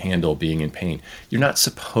I can't handle being in pain. You're not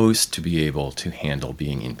supposed to be able to handle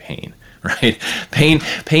being in pain. Right?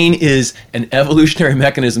 Pain is an evolutionary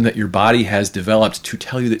mechanism that your body has developed to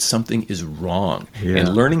tell you that something is wrong. Yeah.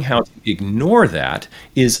 And learning how to ignore that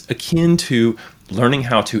is akin to learning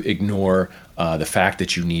how to ignore the fact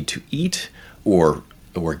that you need to eat or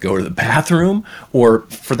go to the bathroom, or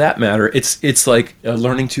for that matter, it's like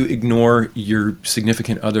learning to ignore your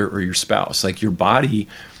significant other or your spouse. Like your body,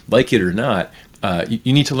 like it or not,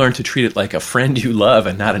 you need to learn to treat it like a friend you love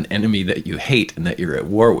and not an enemy that you hate and that you're at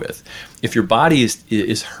war with. If your body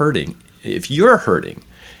is hurting, if you're hurting,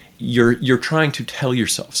 you're trying to tell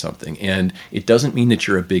yourself something, and it doesn't mean that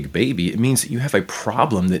you're a big baby. It means that you have a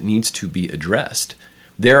problem that needs to be addressed.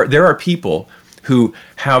 There are people who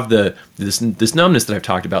have this numbness that I've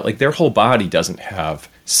talked about. Like their whole body doesn't have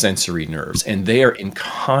sensory nerves, and they are in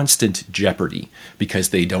constant jeopardy because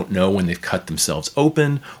they don't know when they've cut themselves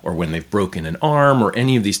open or when they've broken an arm or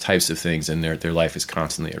any of these types of things, and their life is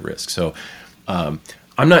constantly at risk. So I'm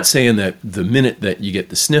not saying that the minute that you get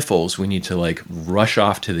the sniffles, we need to like rush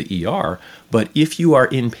off to the ER, but if you are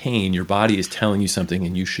in pain, your body is telling you something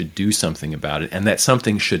and you should do something about it. And that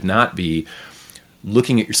something should not be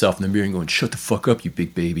looking at yourself in the mirror and going, shut the fuck up, you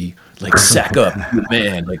big baby. Like, sack up, you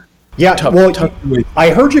man. Like, yeah,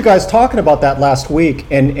 I heard you guys talking about that last week,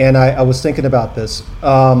 and I was thinking about this.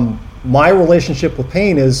 My relationship with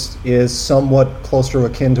pain is somewhat closer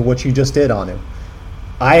akin to what you just did on him.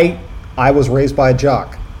 I was raised by a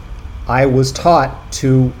jock. I was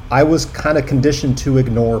kind of conditioned to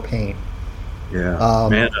ignore pain.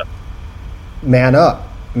 Yeah, Man up.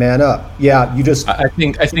 Yeah, you just. I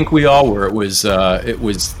think we all were. It was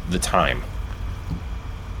the time.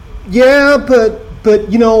 Yeah, but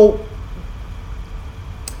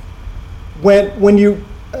when you,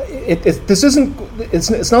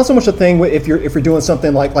 it's not so much a thing if you're doing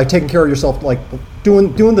something like taking care of yourself, like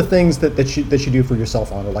doing the things that you do for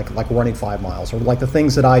yourself on, or like running 5 miles, or like the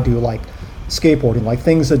things that I do, like skateboarding, like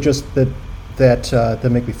things that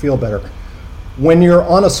make me feel better. When you're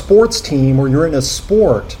on a sports team or you're in a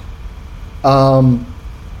sport,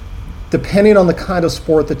 depending on the kind of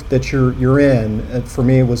sport that you're in, and for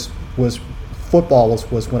me it was football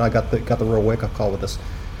was when I got the real wake up call with this.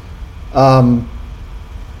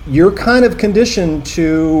 You're kind of conditioned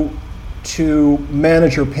to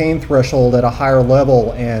manage your pain threshold at a higher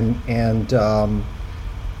level, and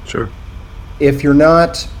Sure. if you're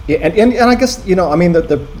not, and I guess, you know, I mean,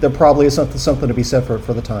 there probably is something to be said for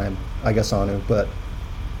the time, I guess, Anu, but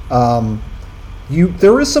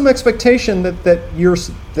there is some expectation that you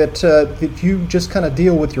just kind of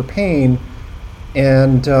deal with your pain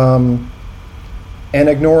and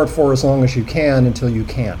ignore it for as long as you can until you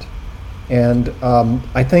can't. And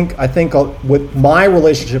I think with my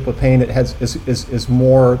relationship with pain, it has to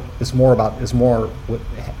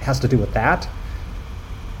do with that.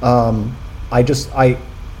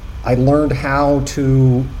 I learned how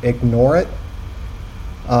to ignore it,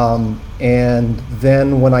 and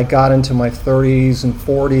then when I got into my 30s and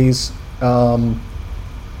 40s,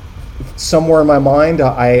 somewhere in my mind,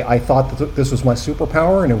 I thought that this was my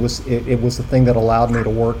superpower, and it was the thing that allowed me to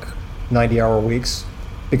work 90-hour weeks,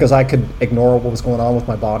 because I could ignore what was going on with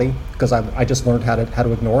my body, because I just learned how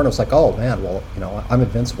to ignore it. And I was like, oh man, well, you know, I'm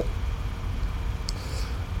invincible.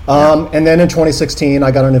 And then in 2016,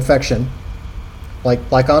 I got an infection,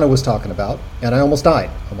 like Anna was talking about, and I almost died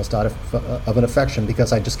of an infection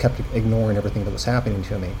because I just kept ignoring everything that was happening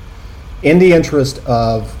to me, in the interest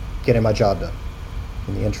of getting my job done,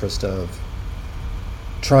 in the interest of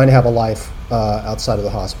trying to have a life outside of the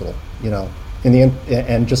hospital, you know,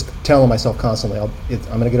 and just telling myself constantly, I'm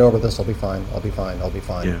going to get over this. I'll be fine.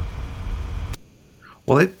 Yeah.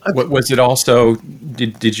 Well, was it also?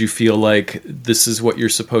 Did you feel like this is what you're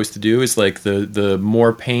supposed to do? Is like the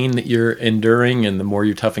more pain that you're enduring and the more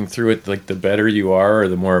you're toughing through it, like the better you are, or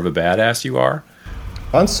the more of a badass you are?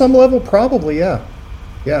 On some level, probably, yeah.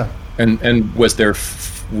 And was there?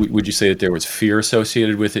 Would you say that there was fear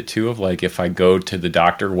associated with it too? Of like, if I go to the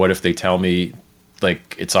doctor, what if they tell me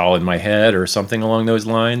like it's all in my head or something along those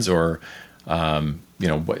lines? Or you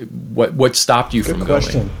know, what stopped you from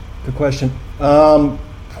going? Good question.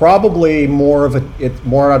 Probably it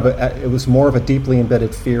was more of a deeply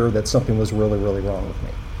embedded fear that something was really, really wrong with me.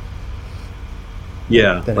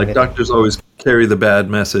 Yeah, like doctors always carry the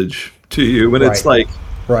bad message to you when it's like,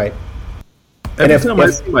 right. Every time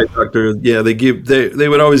I see my doctor, yeah, they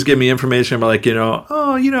would always give me information about, like, you know,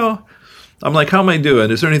 I'm like, how am I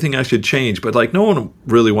doing? Is there anything I should change? But like, no one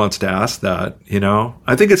really wants to ask that, you know.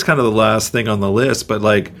 I think it's kind of the last thing on the list, but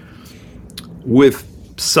like with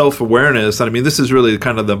self-awareness, I mean, this is really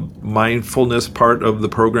kind of the mindfulness part of the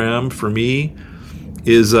program for me,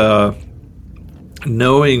 is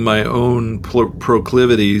knowing my own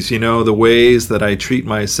proclivities, you know, the ways that I treat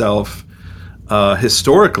myself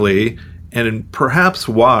historically, and perhaps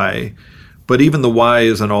why, but even the why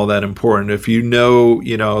isn't all that important. If you know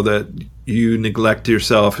that you neglect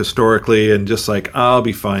yourself historically and just like, I'll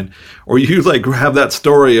be fine, or you like have that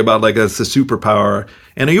story about like that's a superpower.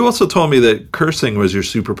 And you also told me that cursing was your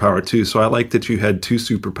superpower too, so I like that you had two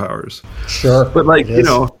superpowers. Sure. But like, you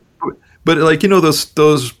know,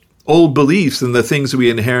 those old beliefs and the things we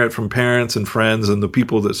inherit from parents and friends and the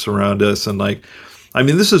people that surround us, and like, I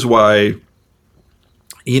mean, this is why,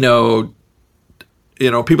 you know,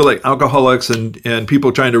 people like alcoholics and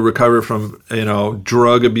people trying to recover from, you know,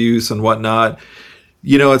 drug abuse and whatnot,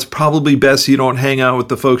 you know, it's probably best you don't hang out with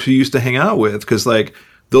the folks you used to hang out with, because like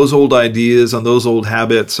those old ideas and those old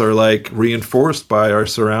habits are like reinforced by our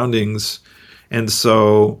surroundings. And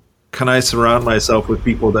so can I surround myself with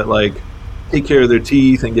people that like take care of their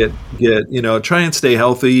teeth and get, you know, try and stay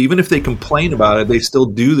healthy. Even if they complain about it, they still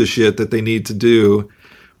do the shit that they need to do.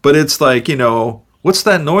 But it's like, you know, what's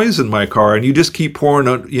that noise in my car? And you just keep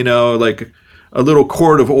pouring, you know, like a little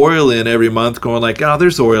quart of oil in every month, going like, oh,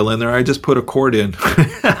 there's oil in there. I just put a quart in.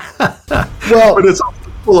 Well, but it's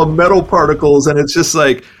full of metal particles, and it's just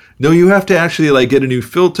like, no, you have to actually like get a new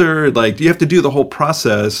filter. Like you have to do the whole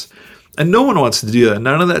process, and no one wants to do that.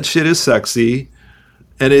 None of that shit is sexy,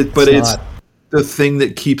 and it's the thing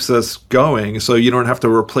that keeps us going. So you don't have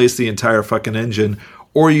to replace the entire fucking engine,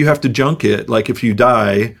 or you have to junk it. Like if you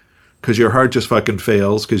die because your heart just fucking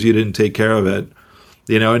fails because you didn't take care of it,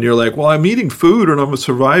 you know, and you're like, well, I'm eating food and I'm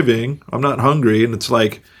surviving. I'm not hungry. And it's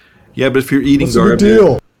like, yeah, but if you're eating garbage. What's the big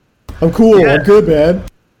deal? I'm cool. Yeah. I'm good, man.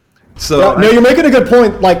 So no, you're making a good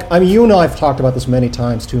point. Like, I mean, you and I have talked about this many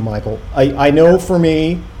times too, Michael. I know for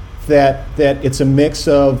me that it's a mix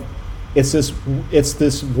of, it's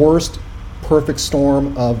this worst perfect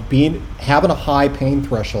storm of having a high pain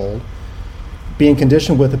threshold, being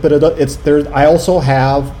conditioned with it, but it's there. I also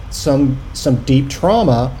have some deep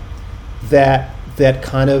trauma that that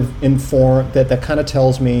kind of that kind of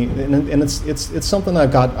tells me, and it's something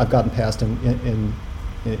I've gotten past in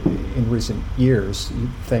recent years,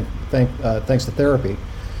 thanks to therapy.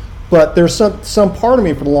 But there's some part of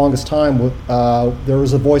me for the longest time, there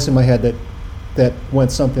was a voice in my head that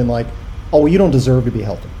went something like, "Oh, well, you don't deserve to be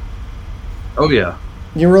healthy. Oh yeah.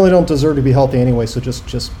 You really don't deserve to be healthy anyway. So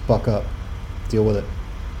just buck up, deal with it."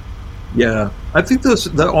 Yeah, I think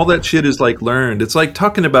all that shit is like learned. It's like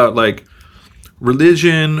talking about like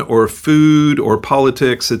religion or food or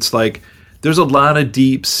politics. It's like there's a lot of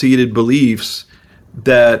deep-seated beliefs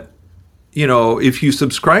that, if you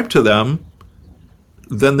subscribe to them,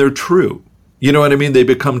 then they're true. You know what I mean? They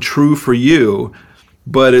become true for you,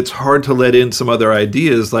 but it's hard to let in some other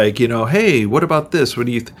ideas like, hey, what about this? What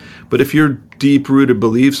do you But if your deep-rooted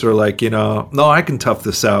beliefs are like, no, I can tough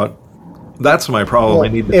this out. That's my problem. Well,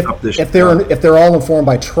 I need to tough this if shit out. they're all informed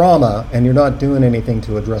by trauma and you're not doing anything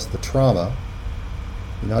to address the trauma,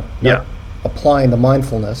 you're not applying the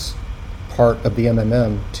mindfulness part of the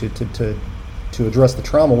MMM to address the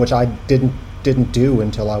trauma, which I didn't do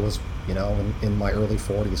until I was in my early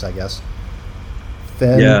 40s, I guess.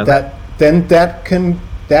 Then that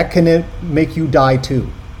can make you die too.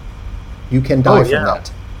 You can die from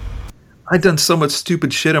that. I've done so much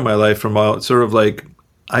stupid shit in my life from sort of like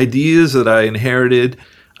ideas that I inherited,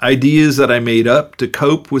 ideas that I made up to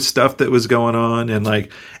cope with stuff that was going on,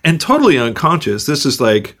 and totally unconscious. This is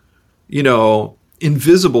like,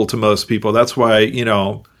 invisible to most people. That's why,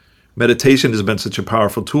 meditation has been such a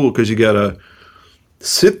powerful tool, because you got to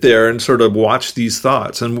sit there and sort of watch these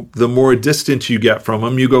thoughts. And the more distant you get from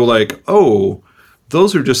them, you go like, oh,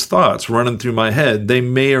 those are just thoughts running through my head. They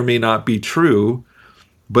may or may not be true,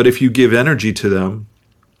 but if you give energy to them,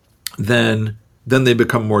 then they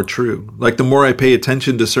become more true. Like the more I pay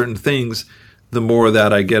attention to certain things, the more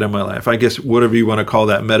that I get in my life. I guess whatever you want to call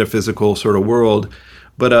that metaphysical sort of world.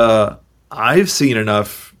 But I've seen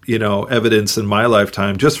enough, evidence in my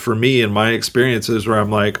lifetime, just for me and my experiences, where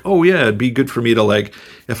I'm like, oh yeah, it'd be good for me to, like,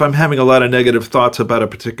 if I'm having a lot of negative thoughts about a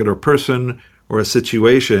particular person or a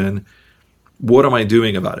situation, what am I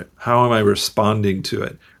doing about it? How am I responding to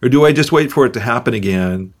it? Or do I just wait for it to happen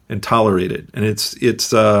again and tolerate it? And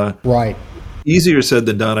it's right. Easier said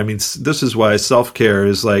than done. I mean, this is why self-care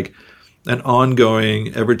is like an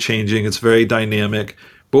ongoing, ever-changing, it's very dynamic.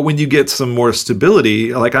 But when you get some more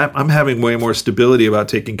stability, like I'm having way more stability about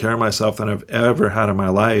taking care of myself than I've ever had in my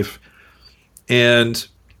life. And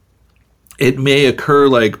it may occur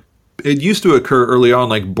like, it used to occur early on,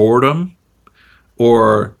 like boredom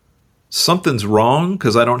or something's wrong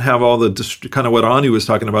because I don't have all the, kind of what Ani was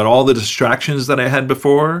talking about, all the distractions that I had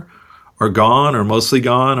before are gone or mostly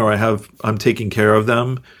gone, or I'm taking care of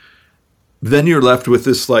them. Then you're left with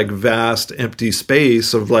this like vast empty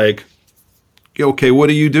space of like, okay, what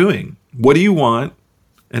are you doing? What do you want?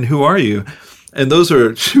 And who are you? And those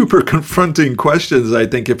are super confronting questions, I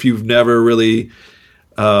think, if you've never really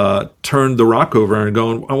turned the rock over and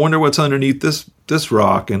going, I wonder what's underneath this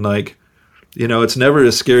rock. And like, it's never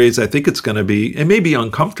as scary as I think it's going to be. It may be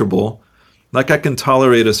uncomfortable. Like I can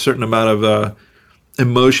tolerate a certain amount of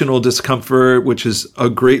emotional discomfort, which is a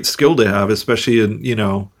great skill to have, especially in,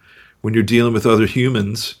 when you're dealing with other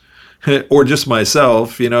humans or just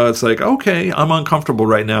myself. It's like, okay, I'm uncomfortable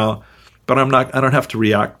right now, but I don't have to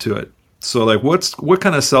react to it. So like, what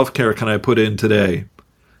kind of self-care can I put in today?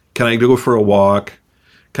 Can I go for a walk?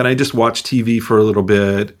 Can I just watch TV for a little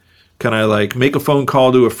bit? Can I like make a phone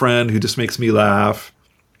call to a friend who just makes me laugh?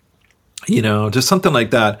 Just something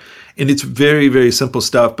like that. And it's very, very simple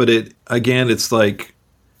stuff, but it's like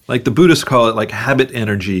the Buddhists call it like habit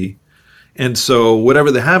energy. And so whatever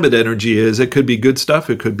the habit energy is, it could be good stuff,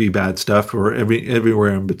 it could be bad stuff, or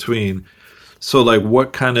everywhere in between. So like,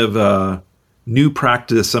 what kind of new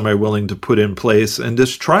practice am I willing to put in place and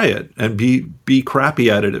just try it and be crappy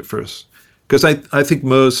at it at first? Because I think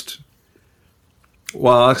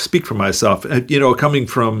I'll speak for myself, coming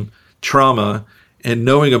from trauma and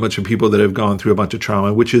knowing a bunch of people that have gone through a bunch of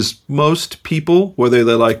trauma, which is most people, whether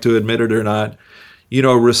they like to admit it or not,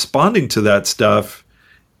 responding to that stuff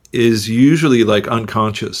is usually like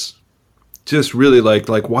unconscious. Just really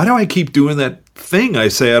like, why do I keep doing that thing I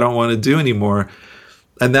say I don't want to do anymore?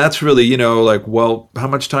 And that's really, like, well, how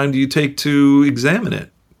much time do you take to examine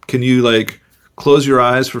it? Can you like close your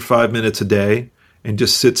eyes for 5 minutes a day and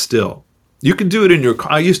just sit still? You can do it in your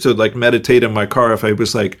car. I used to like meditate in my car if I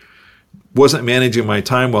was like, wasn't managing my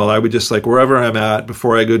time well. I would just like, wherever I'm at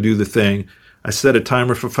before I go do the thing, I set a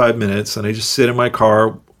timer for 5 minutes and I just sit in my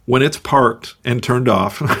car when it's parked and turned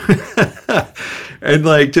off and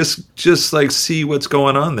like just like see what's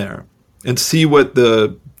going on there and see what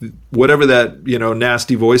the whatever that,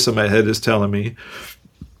 nasty voice in my head is telling me.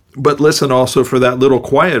 But listen also for that little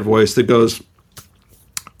quiet voice that goes,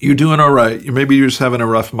 you're doing all right. Maybe you're just having a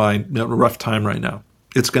rough time right now.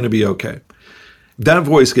 It's going to be okay. That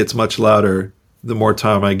voice gets much louder the more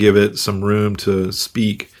time I give it some room to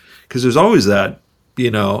speak. Because there's always that,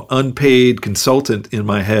 unpaid consultant in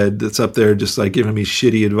my head that's up there just like giving me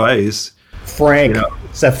shitty advice. Frank.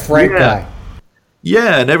 It's that Frank guy.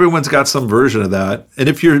 Yeah, and everyone's got some version of that. And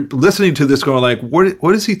if you're listening to this going like,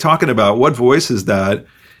 what is he talking about? What voice is that?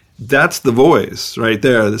 That's the voice right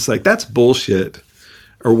there. It's like, that's bullshit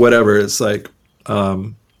or whatever. It's like,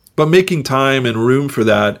 but making time and room for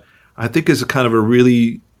that, I think is a kind of a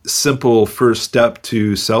really simple first step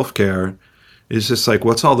to self-care. It's just like,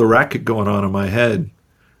 what's all the racket going on in my head?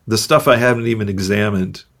 The stuff I haven't even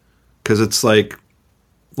examined. Because it's like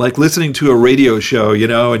listening to a radio show,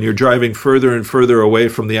 and you're driving further and further away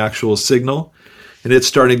from the actual signal, and it's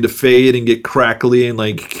starting to fade and get crackly and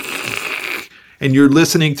and you're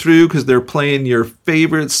listening through because they're playing your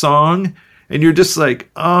favorite song, and you're just like,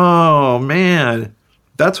 oh man,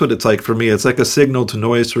 that's what it's like for me. It's like a signal to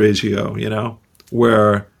noise ratio,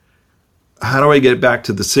 where how do I get back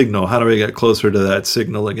to the signal? How do I get closer to that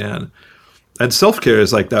signal again? And self-care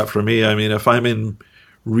is like that for me. I mean, if I'm in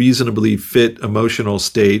reasonably fit emotional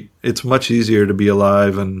state, it's much easier to be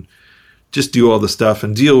alive and just do all the stuff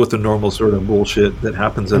and deal with the normal sort of bullshit that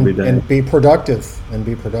happens every day. And be productive and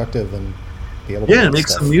be able to and make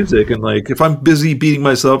some music. And like, if I'm busy beating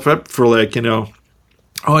myself up for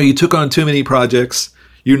oh, you took on too many projects,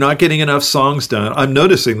 you're not getting enough songs done. I'm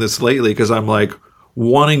noticing this lately because I'm like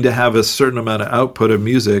wanting to have a certain amount of output of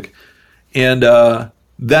music. And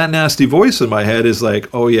that nasty voice in my head is like,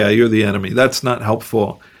 oh yeah, you're the enemy. That's not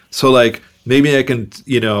helpful. So like, maybe I can,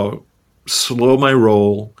 slow my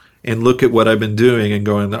roll and look at what I've been doing and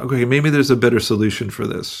going, okay, maybe there's a better solution for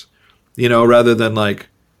this, rather than like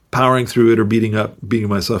powering through it or beating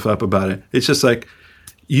myself up about it. It's just like,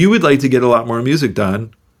 you would like to get a lot more music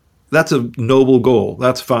done. That's a noble goal.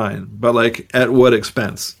 That's fine. But like, at what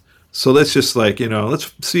expense? So let's just like,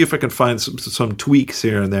 let's see if I can find some tweaks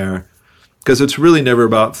here and there. Because it's really never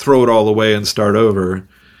about throw it all away and start over.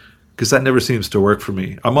 Because that never seems to work for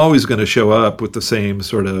me. I'm always going to show up with the same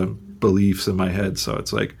sort of beliefs in my head. So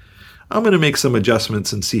it's like, I'm going to make some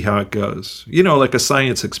adjustments and see how it goes. Like a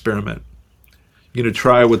science experiment.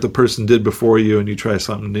 Try what the person did before you and you try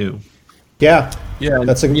something new. Yeah.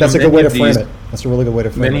 That's a good way to frame it. That's a really good way to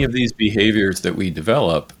frame it. Many of these behaviors that we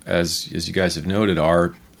develop, as you guys have noted,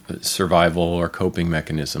 are survival or coping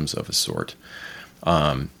mechanisms of a sort.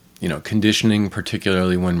 Conditioning,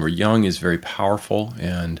 particularly when we're young, is very powerful,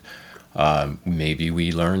 and maybe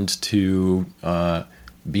we learned to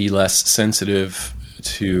be less sensitive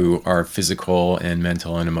to our physical and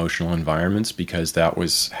mental and emotional environments because that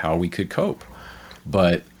was how we could cope.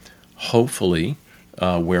 But hopefully,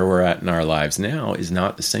 where we're at in our lives now is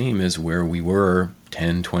not the same as where we were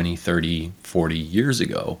 10, 20, 30, 40 years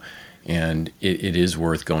ago. And it is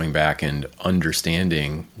worth going back and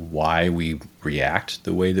understanding why we react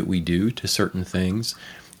the way that we do to certain things,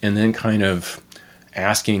 and then kind of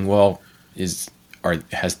asking, well, has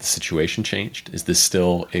the situation changed? Is this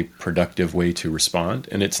still a productive way to respond?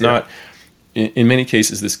 And it's not, in many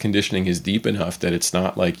cases, this conditioning is deep enough that it's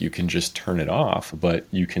not like you can just turn it off, but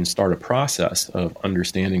you can start a process of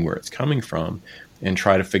understanding where it's coming from and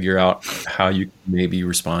try to figure out how you maybe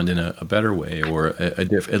respond in a better way or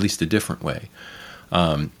at least a different way.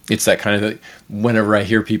 It's that kind of, whenever I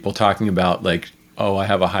hear people talking about like, oh, I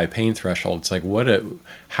have a high pain threshold, it's like,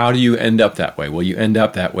 how do you end up that way? Well, you end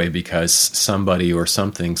up that way because somebody or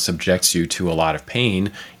something subjects you to a lot of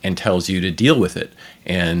pain and tells you to deal with it.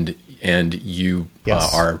 And you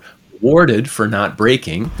are rewarded for not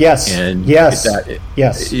breaking. Yes. And yes.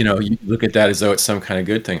 You look at that as though it's some kind of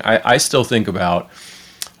good thing. I still think about,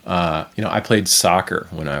 I played soccer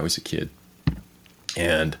when I was a kid,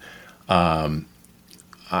 and I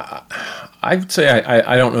would say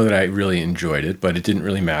I don't know that I really enjoyed it, but it didn't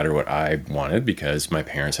really matter what I wanted because my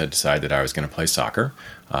parents had decided that I was going to play soccer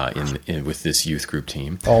with this youth group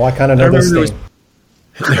team. Oh, I kind of know this thing.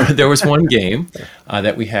 There was one game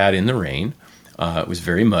that we had in the rain. It was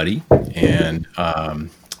very muddy, and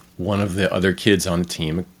one of the other kids on the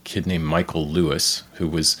team, a kid named Michael Lewis, who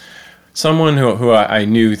was someone who I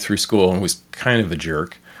knew through school and was kind of a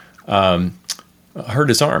jerk, hurt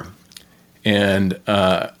his arm and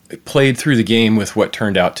played through the game with what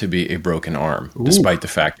turned out to be a broken arm, despite the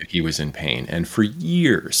fact that he was in pain. And for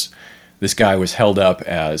years, this guy was held up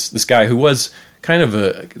as this guy who was kind of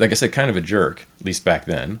a, like I said, kind of a jerk, at least back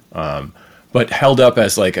then, but held up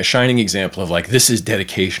as like a shining example of like, this is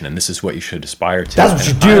dedication and this is what you should aspire to. That's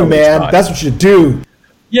what And you do, man. thought, That's what you do.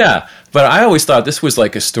 yeah, but I always thought this was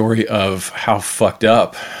like a story of how fucked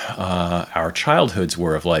up our childhoods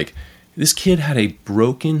were, of like, this kid had a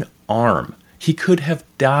broken arm. He could have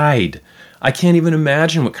died. I can't even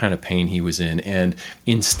imagine what kind of pain he was in. And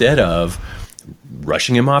instead of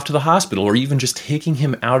rushing him off to the hospital or even just taking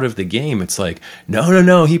him out of the game, it's like,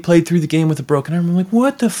 no, he played through the game with a broken arm. I'm like,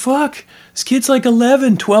 what the fuck? This kid's like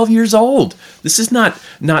 11, 12 years old. This is not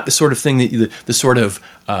the sort of thing that the sort of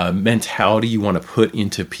mentality you want to put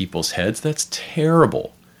into people's heads. That's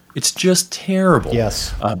terrible. It's just terrible.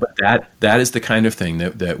 Yes. But that is the kind of thing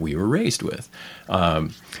that we were raised with.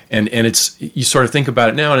 And it's, you sort of think about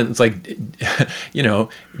it now and it's like,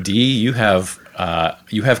 D, you have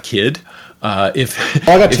kid.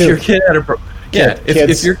 If your kid had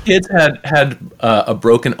if your kids had a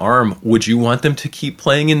broken arm, would you want them to keep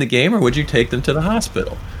playing in the game or would you take them to the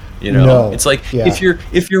hospital? No. It's like, Yeah.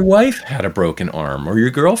 if your wife had a broken arm or your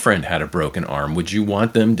girlfriend had a broken arm, would you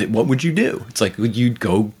want them to, what would you do? It's like, would you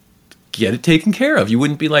go get it taken care of? You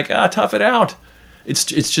wouldn't be like, tough it out. It's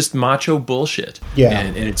just macho bullshit. Yeah.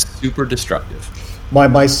 And it's super destructive.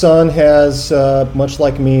 My son has, much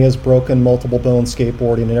like me, has broken multiple bones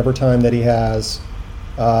skateboarding, and every time that he has,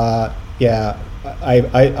 I've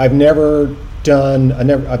never done.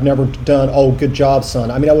 Oh, good job,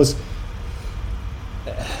 son. I mean,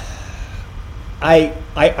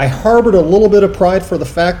 I harbored a little bit of pride for the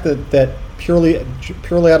fact that purely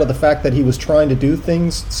out of the fact that he was trying to do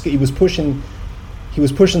things. He was pushing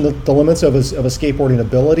the limits of his skateboarding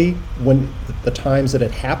ability when the times that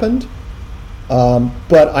it happened.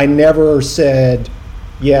 But I never said,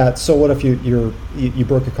 yeah, so what if you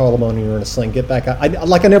broke your collarbone and you're in a sling, get back out. I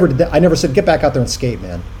never did that. I never said, get back out there and skate,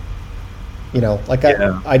 man.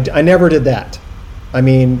 I never did that. I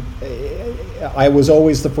mean, I was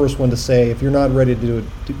always the first one to say, if you're not ready to do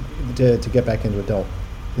it, to get back into it, don't.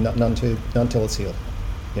 Not until it's healed.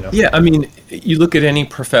 Yeah, I mean, you look at any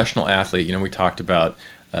professional athlete, we talked about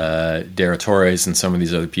Dara Torres and some of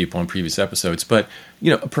these other people in previous episodes, but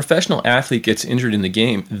a professional athlete gets injured in the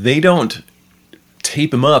game, they don't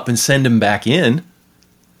tape him up and send him back in,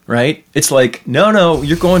 right? It's like, no,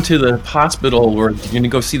 you're going to the hospital or you're going to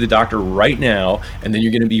go see the doctor right now, and then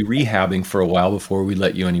you're going to be rehabbing for a while before we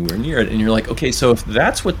let you anywhere near it. And you're like, okay, so if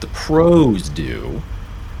that's what the pros do,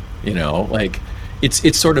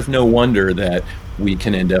 it's sort of no wonder that we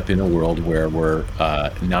can end up in a world where we're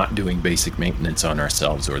not doing basic maintenance on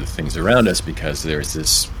ourselves or the things around us because there's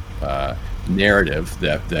this narrative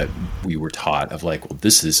that we were taught of like, well,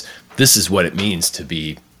 this is what it means to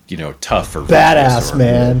be, tough or badass, or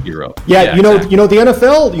man. Hero. Yeah, exactly. the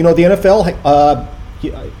NFL. The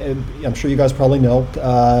NFL. I'm sure you guys probably know.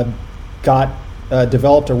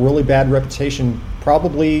 Developed a really bad reputation,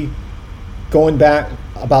 probably going back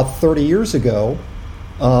about 30 years ago.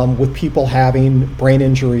 With people having brain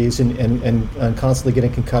injuries and constantly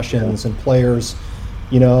getting concussions and players,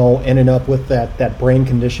 ending up with that brain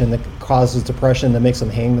condition that causes depression that makes them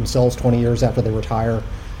hang themselves 20 years after they retire.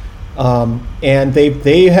 And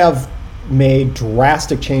they have made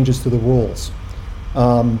drastic changes to the rules.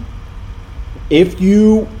 If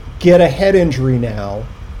you get a head injury now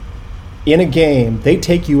in a game, they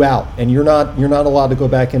take you out, and you're not allowed to go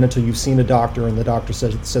back in until you've seen a doctor, and the doctor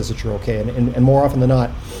says that you're okay. And more often than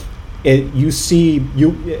not,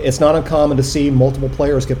 it's not uncommon to see multiple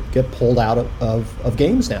players get pulled out of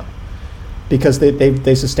games now because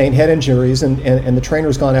they sustained head injuries, and the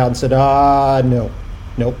trainer's gone out and said, no,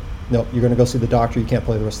 you're going to go see the doctor. You can't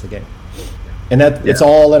play the rest of the game. And it's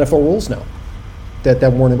all NFL rules now that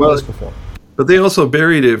weren't in place before. But they also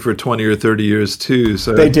buried it for 20 or 30 years too.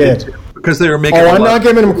 So they did. Because they were making I'm not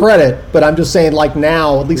giving them credit, but I'm just saying, like,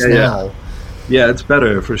 now, at least now. Yeah, it's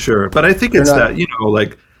better for sure. But I think it's that,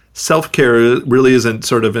 like, self-care really isn't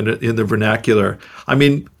sort of in the vernacular. I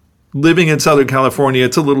mean, living in Southern California,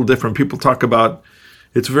 it's a little different. People talk about,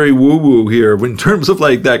 it's very woo-woo here in terms of,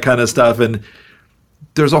 like, that kind of stuff. And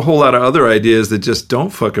there's a whole lot of other ideas that just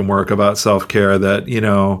don't fucking work about self-care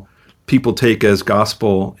that, people take as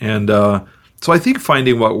gospel. And so I think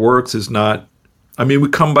finding what works is not, we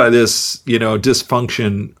come by this,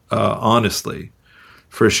 dysfunction, honestly,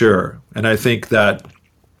 for sure. And I think that,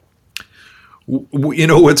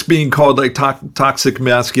 what's being called like toxic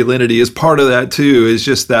masculinity is part of that too, is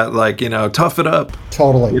just that, like, tough it up.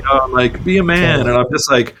 Totally. Like, be a man. Totally. And I'm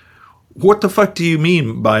just like, what the fuck do you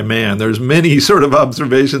mean by man? There's many sort of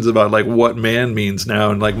observations about like what man means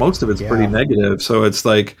now. And like most of it's pretty negative. So it's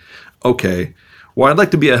like, okay, well, I'd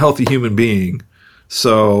like to be a healthy human being.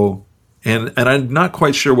 So, And I'm not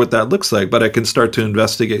quite sure what that looks like, but I can start to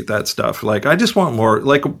investigate that stuff. Like, I just want more,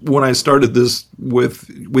 like when I started this with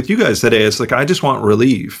you guys today, it's like, I just want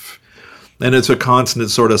relief. And it's a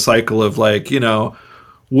constant sort of cycle of like,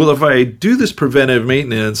 well, if I do this preventive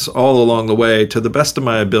maintenance all along the way to the best of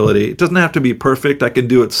my ability, it doesn't have to be perfect. I can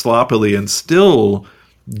do it sloppily and still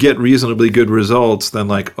get reasonably good results. Then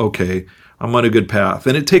like, okay, I'm on a good path.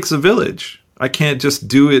 And it takes a village. I can't just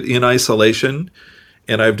do it in isolation.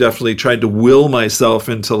 And I've definitely tried to will myself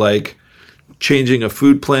into like changing a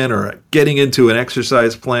food plan or getting into an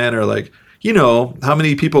exercise plan, or like, how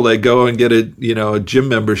many people like go and get a gym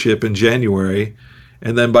membership in January,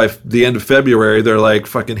 and then by the end of February, they're like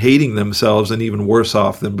fucking hating themselves and even worse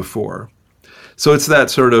off than before. So it's that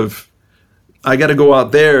sort of, I got to go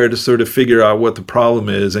out there to sort of figure out what the problem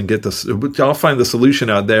is and get this. I'll find the solution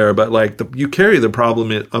out there, but like you carry the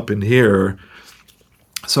problem up in here.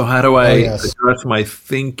 So how do I address my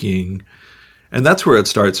thinking? And that's where it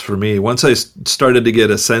starts for me. Once I started to get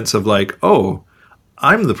a sense of like, oh,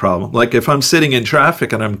 I'm the problem. Like if I'm sitting in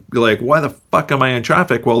traffic and I'm like, why the fuck am I in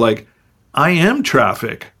traffic? Well, like I am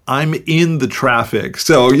traffic. I'm in the traffic.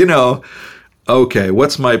 So, okay,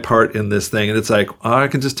 what's my part in this thing? And it's like, I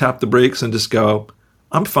can just tap the brakes and just go,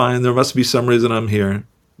 I'm fine. There must be some reason I'm here.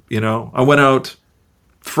 I went out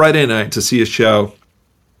Friday night to see a show.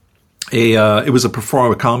 It was a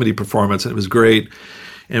comedy performance, and it was great.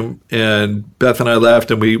 And Beth and I left,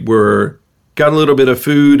 and we got a little bit of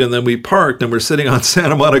food, and then we parked, and we're sitting on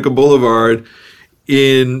Santa Monica Boulevard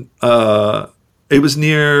it was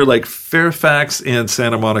near like Fairfax and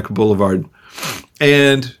Santa Monica Boulevard.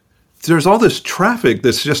 And there's all this traffic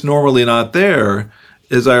that's just normally not there,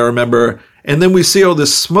 as I remember. And then we see all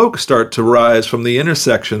this smoke start to rise from the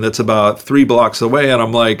intersection that's about 3 blocks away. And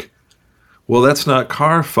I'm like, well, that's not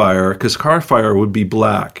car fire, because car fire would be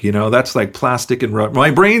black. That's like plastic and rubber.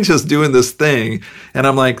 My brain's just doing this thing. And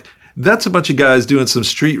I'm like, that's a bunch of guys doing some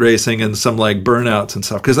street racing and some like burnouts and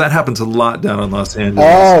stuff, because that happens a lot down in Los Angeles.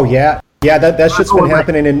 Oh, yeah. Yeah, that shit's been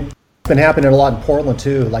happening a lot in Portland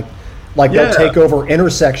too. Like they'll take over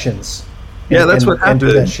intersections. That's what happened.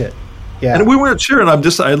 And do that shit. Yeah. And we weren't sure, and I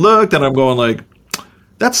looked and I'm going like,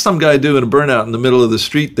 that's some guy doing a burnout in the middle of the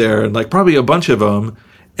street there, and like probably a bunch of them,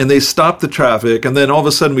 and they stopped the traffic, and then all of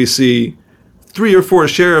a sudden we see 3 or 4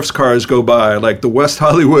 sheriff's cars go by, like the West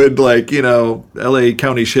Hollywood, like, LA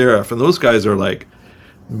County Sheriff, and those guys are like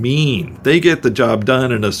mean. They get the job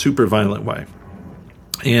done in a super violent way.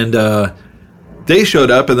 And they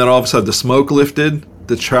showed up, and then all of a sudden the smoke lifted,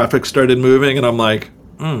 the traffic started moving, and I'm like,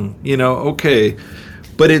 okay.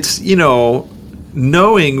 But it's,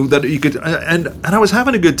 knowing that you could, and I was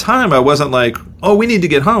having a good time. I wasn't like, oh, we need to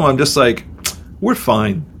get home. I'm just like, we're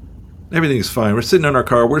fine. Everything's fine. We're sitting in our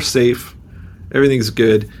car. We're safe. Everything's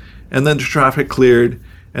good. And then the traffic cleared,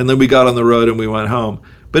 and then we got on the road and we went home.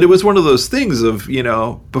 But it was one of those things of,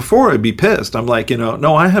 before I'd be pissed, I'm like,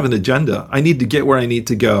 no, I have an agenda. I need to get where I need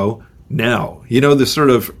to go now. This sort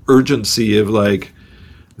of urgency of like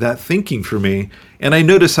that thinking for me. And I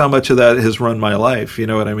notice how much of that has run my life. You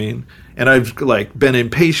know what I mean? And I've like been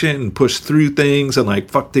impatient and pushed through things and like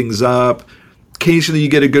fucked things up. Occasionally you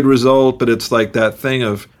get a good result, but it's like that thing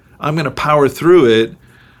of I'm going to power through it.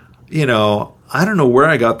 I don't know where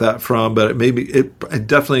I got that from, but it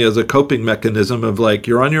definitely is a coping mechanism of like,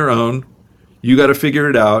 you're on your own, you got to figure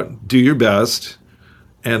it out, do your best.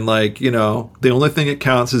 And like, the only thing that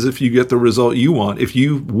counts is if you get the result you want. If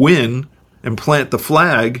you win and plant the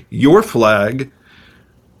flag, your flag,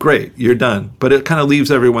 great, you're done. But it kind of leaves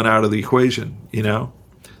everyone out of the equation,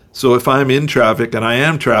 So if I'm in traffic and I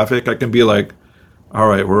am traffic, I can be like, all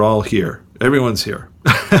right, we're all here. Everyone's here.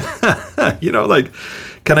 Like,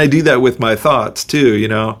 can I do that with my thoughts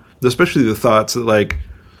too, especially the thoughts that like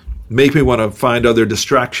make me want to find other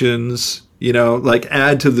distractions, like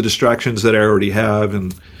add to the distractions that I already have.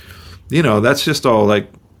 And, that's just all like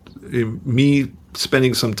me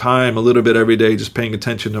spending some time a little bit every day, just paying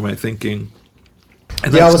attention to my thinking.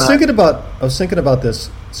 And I was thinking about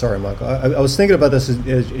this. Sorry, Michael. I was thinking about this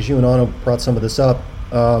as you and Anna brought some of this up.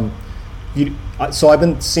 So I've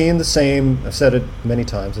been seeing the same, I've said it many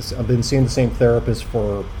times, I've been seeing the same therapist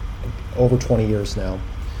for over 20 years now.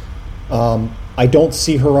 I don't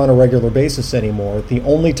see her on a regular basis anymore. The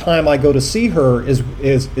only time I go to see her is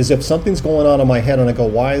if something's going on in my head and I go,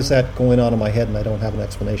 why is that going on in my head, and I don't have an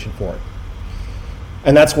explanation for it.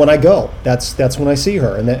 And that's when I go. That's when I see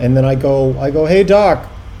her. And then I go, hey doc,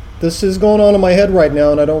 this is going on in my head right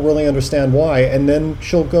now and I don't really understand why. And then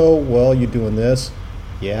she'll go, well, you doing this?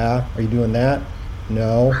 Yeah. Are you doing that?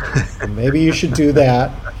 No. Maybe you should do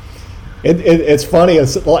that. It's funny.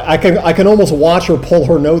 I can almost watch her pull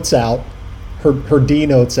her notes out, her D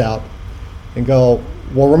notes out, and go,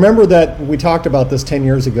 well, remember that we talked about this 10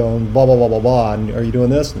 years ago and blah, blah, blah, blah, blah. And are you doing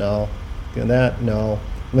this? No. Doing that? No.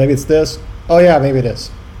 Maybe it's this? Oh, yeah, maybe it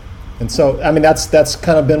is. And so, I mean, that's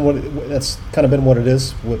kind of been what it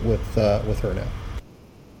is with her now.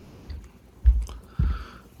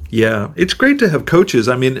 Yeah, it's great to have coaches.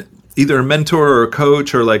 I mean, either a mentor or a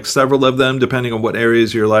coach or like several of them, depending on what areas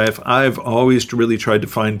of your life. I've always really tried to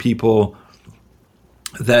find people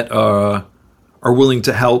that are willing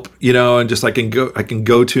to help, and just I can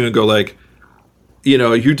go to and go like,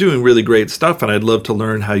 you're doing really great stuff, and I'd love to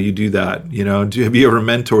learn how you do that. Have you ever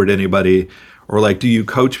mentored anybody, or like, do you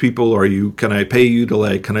coach people, or can I pay you to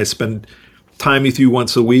like, can I spend time with you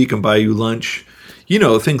once a week and buy you lunch?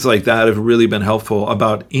 Things like that have really been helpful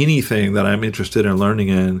about anything that I'm interested in learning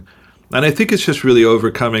in. And I think it's just really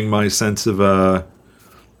overcoming my sense of, that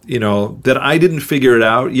I didn't figure it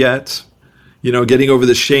out yet. Getting over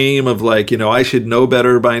the shame of like, I should know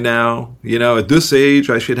better by now. At this age,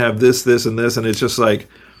 I should have this, and this. And it's just like,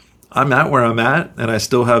 I'm at where I'm at, and I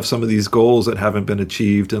still have some of these goals that haven't been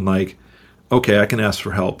achieved. And like, okay, I can ask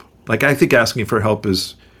for help. Like, I think asking for help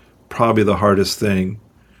is probably the hardest thing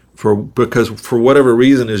because for whatever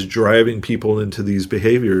reason is driving people into these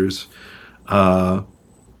behaviors,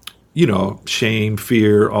 shame,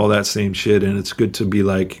 fear, all that same shit. And it's good to be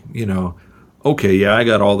like, okay, yeah, I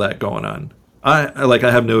got all that going on. I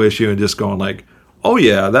have no issue in just going like, oh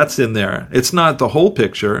yeah, that's in there. It's not the whole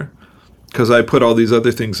picture because I put all these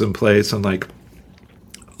other things in place and like,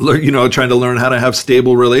 trying to learn how to have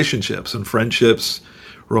stable relationships and friendships,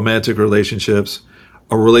 romantic relationships,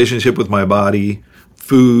 a relationship with my body,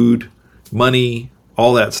 food, money,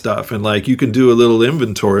 all that stuff. And like, you can do a little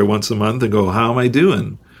inventory once a month and go, how am I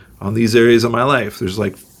doing on these areas of my life? There's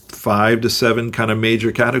like 5 to 7 kind of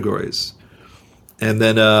major categories. And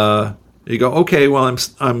then you go, okay, well,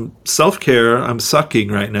 I'm self-care. I'm sucking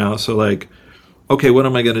right now. So like, okay, what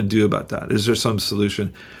am I going to do about that? Is there some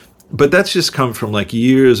solution? But that's just come from like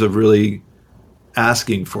years of really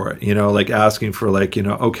asking for it, like asking for like,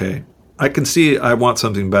 okay, I can see I want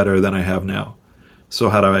something better than I have now. So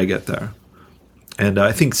how do I get there? And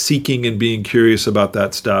I think seeking and being curious about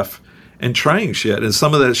that stuff and trying shit. And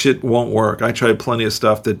some of that shit won't work. I tried plenty of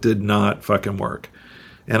stuff that did not fucking work.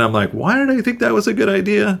 And I'm like, why did I think that was a good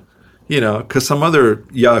idea? Because some other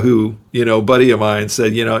Yahoo, buddy of mine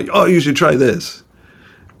said, oh, you should try this.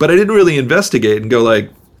 But I didn't really investigate and go like,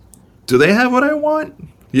 do they have what I want?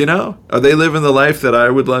 Are they living the life that I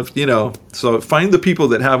would love? So find the people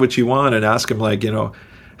that have what you want and ask them like,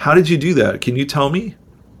 how did you do that? Can you tell me?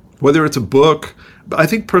 Whether it's a book, I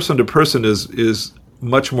think person to person is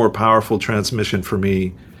much more powerful transmission for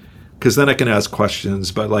me because then I can ask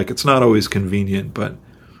questions, but like it's not always convenient. But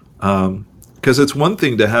because it's one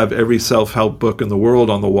thing to have every self-help book in the world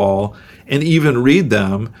on the wall and even read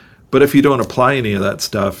them, but if you don't apply any of that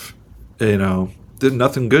stuff, then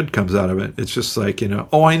nothing good comes out of it. It's just like,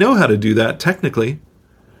 oh, I know how to do that technically,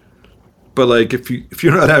 but like if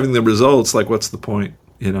you're not having the results, like what's the point?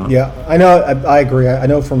 Yeah, I know. I agree. I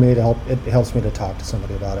know for me, it helps me to talk to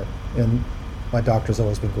somebody about it, and my doctor's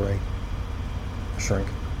always been great. Shrink.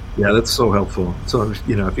 Yeah, that's so helpful. So if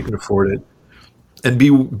you can afford it, and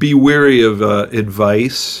be wary of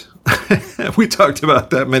advice. We talked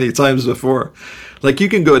about that many times before. Like you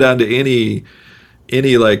can go down to any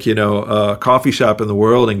like coffee shop in the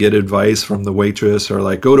world and get advice from the waitress, or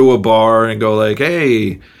like go to a bar and go like,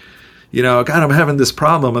 hey, God, I'm having this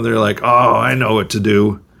problem. And they're like, oh, I know what to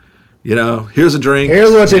do. Here's a drink.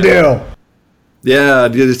 Here's what you do. Yeah,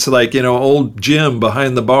 it's like, old Jim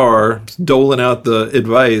behind the bar doling out the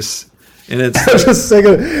advice. And it's I was just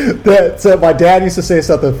thinking that so my dad used to say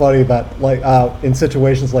something funny about like in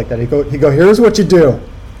situations like that. He go, here's what you do.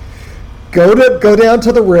 Go down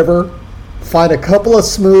to the river, find a couple of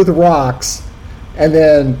smooth rocks, and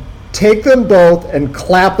then take them both and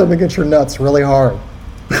clap them against your nuts really hard.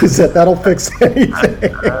 He said that'll fix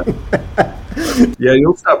anything. Yeah,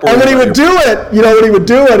 you'll stop. And when he would do it,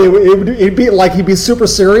 he'd be super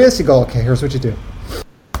serious. He'd go, okay, here's what you do.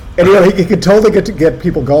 And he could totally get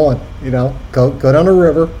people going. Go down the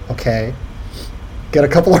river, okay, get a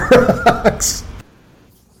couple of rocks.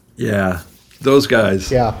 Yeah, those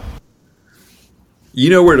guys. Yeah, you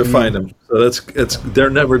know where to find them. So they're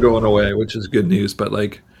never going away, which is good news. But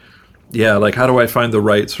like, yeah, like how do I find the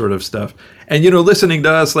right sort of stuff? And listening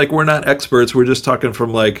to us, like we're not experts. We're just talking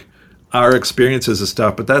from like our experiences and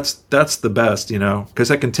stuff. But that's the best,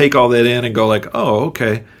 because I can take all that in and go like, oh,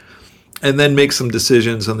 okay, and then make some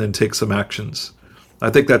decisions and then take some actions.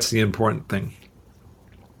 I think that's the important thing.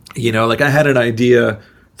 Like I had an idea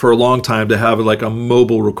for a long time to have like a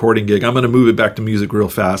mobile recording gig. I'm going to move it back to music real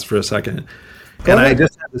fast for a second. And I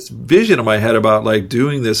just had this vision in my head about like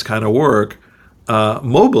doing this kind of work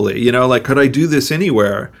mobily, like could I do this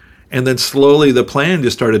anywhere? And then slowly the plan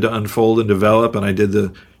just started to unfold and develop, and I did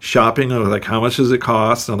the shopping. I was like, how much does it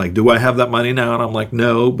cost? And I'm like, do I have that money now? And I'm like,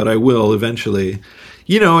 no, but I will eventually,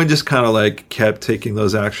 and just kind of like kept taking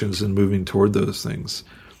those actions and moving toward those things.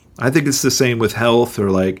 I think it's the same with health, or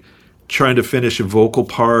like trying to finish a vocal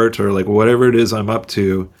part, or like whatever it is I'm up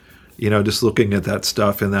to, just looking at that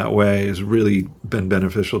stuff in that way has really been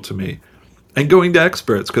beneficial to me. And going to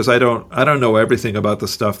experts, because I don't know everything about the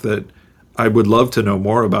stuff that I would love to know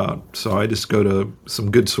more about. So I just go to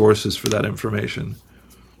some good sources for that information.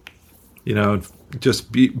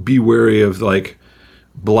 Just be wary of like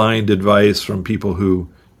blind advice from people who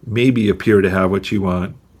maybe appear to have what you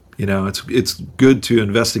want. It's good to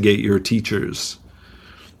investigate your teachers,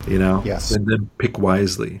 Yes. and then pick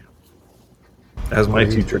wisely. As my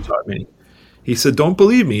teacher taught me. He said, don't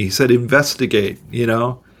believe me. He said, investigate,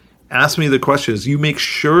 ask me the questions. You make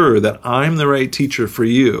sure that I'm the right teacher for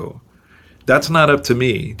you. That's not up to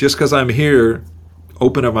me. Just because I'm here,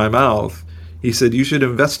 open up my mouth. He said, you should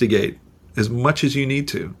investigate as much as you need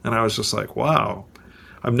to. And I was just like, wow,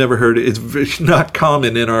 I've never heard it. It's not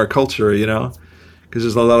common in our culture, because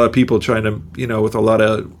there's a lot of people trying to, with a lot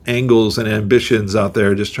of angles and ambitions out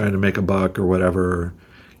there, just trying to make a buck or whatever, or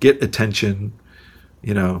get attention,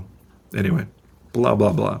 anyway, blah,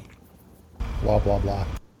 blah, blah. Blah, blah, blah.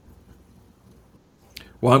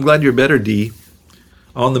 Well, I'm glad you're better, D.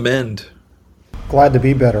 On the mend. Glad to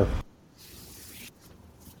be better.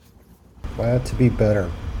 Glad to be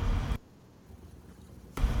better.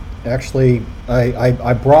 Actually,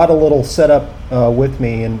 I brought a little setup with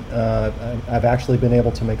me, and I've actually been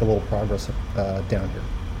able to make a little progress down here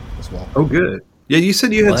as well. Oh, good. Yeah, you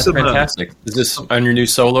said you had That's some... fantastic. Is this on your new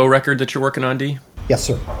solo record that you're working on, D? Yes,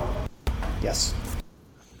 sir. Yes.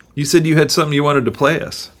 You said you had something you wanted to play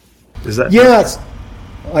us. Is that... Yes.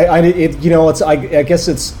 I guess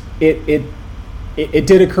it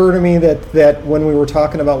did occur to me that when we were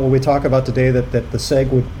talking about what we talk about today, that the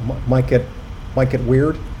seg might get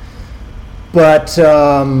weird. But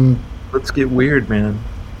let's get weird, man.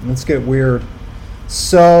 Let's get weird.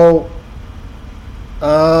 So,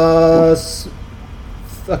 a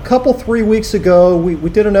couple 3 weeks ago, we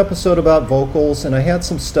did an episode about vocals, and I had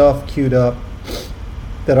some stuff queued up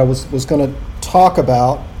that I was going to talk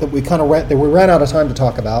about that we ran out of time to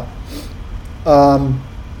talk about.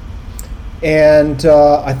 And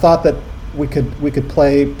I thought that we could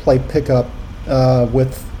play pickup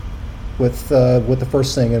with the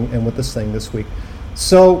first thing and with this thing this week.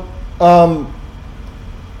 So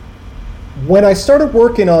when I started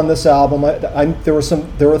working on this album, there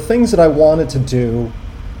were things that I wanted to do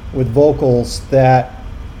with vocals that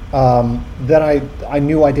I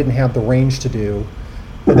knew I didn't have the range to do.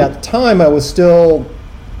 But at the time, I was still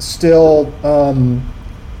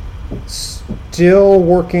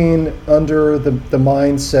working under the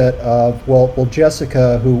mindset of well,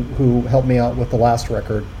 Jessica, who helped me out with the last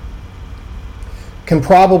record, can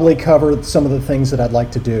probably cover some of the things that I'd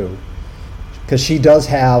like to do, because she does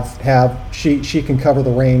she can cover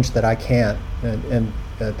the range that I can't, and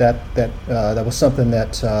that was something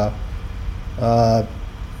that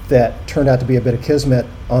turned out to be a bit of kismet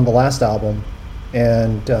on the last album,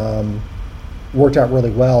 and worked out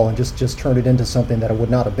really well, and just turned it into something that it would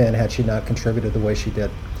not have been had she not contributed the way she did.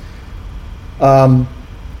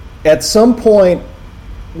 At some point,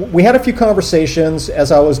 we had a few conversations as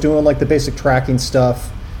I was doing like the basic tracking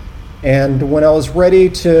stuff, and when I was ready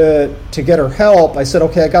to get her help, I said,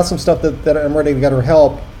 okay, I got some stuff that I'm ready to get her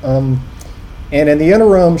help. And in the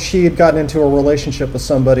interim, she had gotten into a relationship with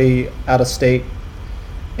somebody out of state,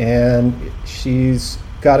 and she's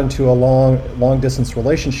got into a long distance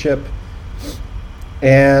relationship,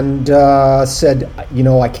 and said,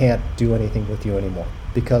 I can't do anything with you anymore,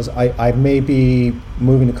 because I may be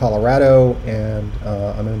moving to Colorado, and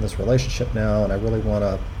I'm in this relationship now, and I really want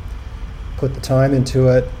to put the time into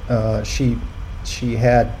it. She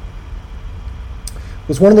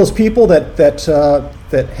was one of those people that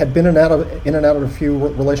had been in and out of a few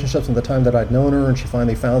relationships in the time that I'd known her, and she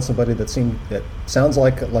finally found somebody that sounds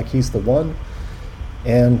like he's the one,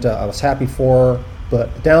 and I was happy for her.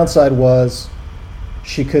 But the downside was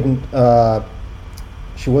she wasn't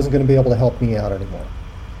going to be able to help me out anymore.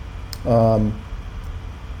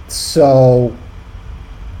 So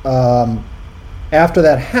after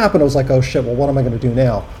that happened, I was like, oh shit, well, what am I going to do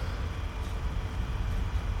now?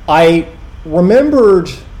 I remembered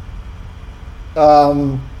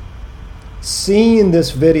seeing this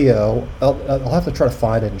video. I'll have to try to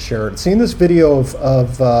find it and share it. Seeing this video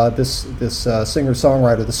of this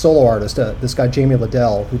singer-songwriter, the solo artist, this guy Jamie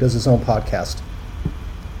Liddell, who does his own podcast.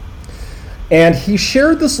 And he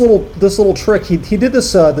shared this little trick. He did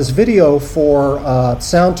this video for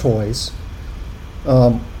Sound Toys,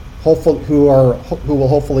 hopefully who will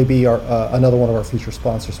hopefully be another one of our future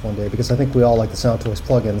sponsors one day, because I think we all like the Sound Toys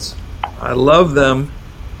plugins. I love them.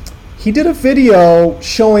 He did a video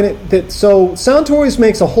showing it that so Sound Toys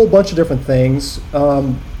makes a whole bunch of different things.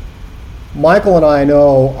 Michael and I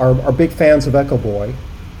know are big fans of Echo Boy,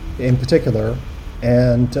 in particular,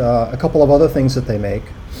 and a couple of other things that they make.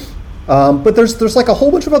 But there's like a whole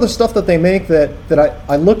bunch of other stuff that they make that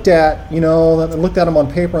I looked at, and looked at them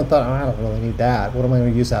on paper and thought, I don't really need that. What am I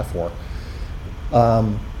going to use that for?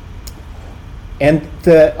 And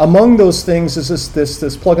among those things is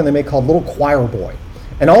this plugin they make called Little Choir Boy.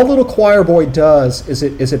 And all Little Choir Boy does is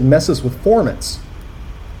it messes with formants.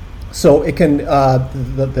 So it can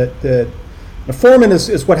the formant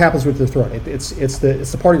is what happens with your throat. It's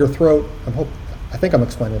the part of your throat. I think I'm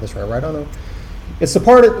explaining this right? I don't know. It's the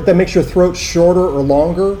part that makes your throat shorter or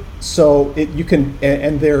longer. So you can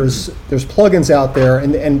and there's plugins out there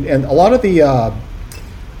and a lot of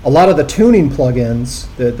the tuning plugins,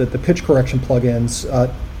 the pitch correction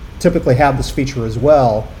plugins, typically have this feature as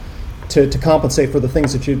well to compensate for the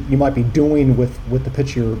things that you might be doing with the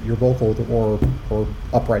pitch of your vocal or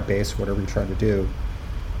upright bass, whatever you're trying to do.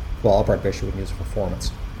 Well, upright bass you wouldn't use for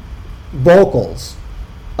performance. Vocals,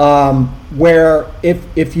 where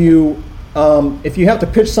if you have to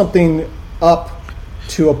pitch something up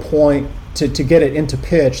to a point to get it into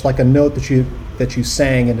pitch, like a note that you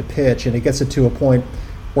sang into pitch, and it gets it to a point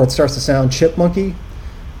where it starts to sound chipmunky,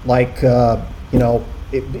 like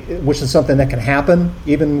which is something that can happen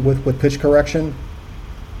even with pitch correction.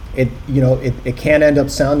 It can end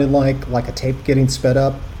up sounding like a tape getting sped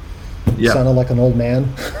up. Yeah. Sounding like an old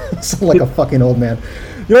man. Sound like a fucking old man.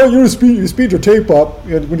 You speed your tape up.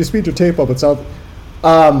 When you speed your tape up, it sounds.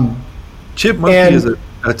 Chipmunky is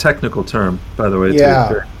a technical term, by the way.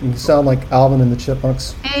 Yeah, you sound like Alvin and the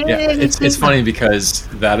Chipmunks. Yeah, it's funny because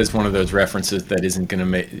that is one of those references that isn't going to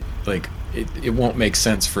make it won't make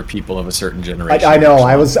sense for people of a certain generation. I know.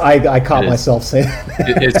 I caught myself saying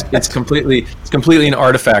it's completely an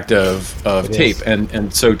artifact of tape,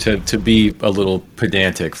 and so to be a little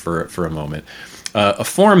pedantic for a moment. A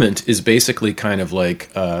formant is basically kind of like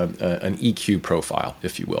an EQ profile,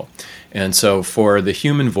 if you will. And so for the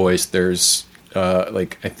human voice, there's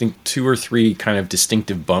I think 2 or 3 kind of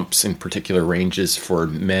distinctive bumps in particular ranges for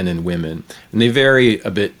men and women. And they vary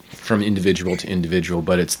a bit from individual to individual,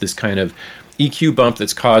 but it's this kind of EQ bump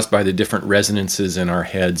that's caused by the different resonances in our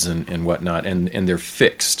heads and whatnot, and they're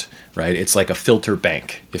fixed, right? It's like a filter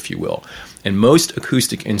bank, if you will. And most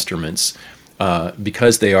acoustic instruments,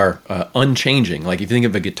 because they are unchanging, like if you think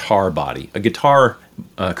of a guitar body,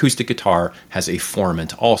 acoustic guitar has a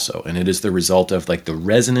formant also, and it is the result of like the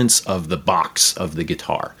resonance of the box of the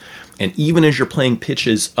guitar. And even as you're playing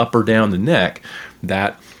pitches up or down the neck,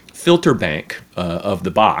 that filter bank of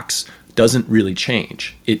the box doesn't really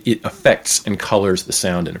change. It affects and colors the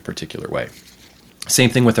sound in a particular way.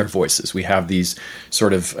 Same thing with our voices. We have these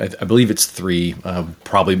sort of, I believe it's 3,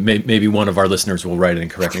 probably maybe one of our listeners will write it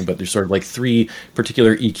and correct me, but there's sort of like 3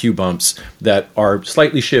 particular EQ bumps that are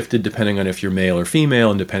slightly shifted depending on if you're male or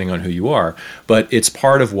female and depending on who you are. But it's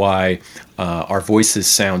part of why our voices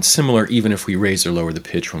sound similar even if we raise or lower the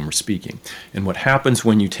pitch when we're speaking. And what happens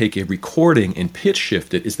when you take a recording and pitch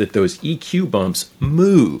shift it is that those EQ bumps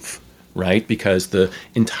move, right? Because the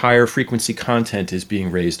entire frequency content is being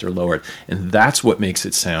raised or lowered. And that's what makes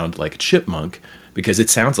it sound like a chipmunk, because it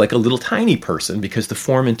sounds like a little tiny person because the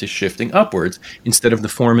formant is shifting upwards instead of the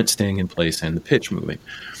formant staying in place and the pitch moving.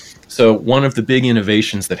 So one of the big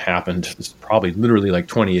innovations that happened, probably literally like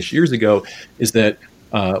 20-ish years ago, is that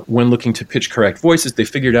when looking to pitch correct voices, they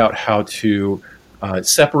figured out how to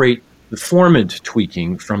separate the formant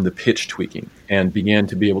tweaking from the pitch tweaking, and began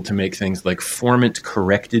to be able to make things like formant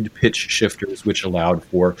corrected pitch shifters, which allowed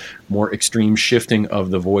for more extreme shifting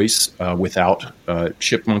of the voice without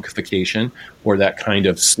chipmunkification, or that kind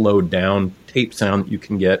of slowed down tape sound you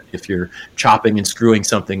can get if you're chopping and screwing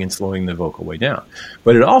something and slowing the vocal way down.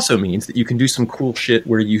 But it also means that you can do some cool shit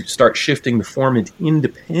where you start shifting the formant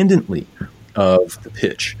independently of the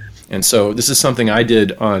pitch. And so this is something I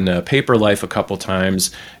did on Paper Life a couple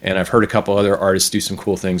times, and I've heard a couple other artists do some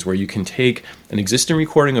cool things where you can take an existing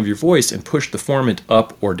recording of your voice and push the formant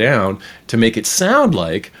up or down to make it sound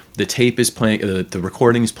like the tape is playing, the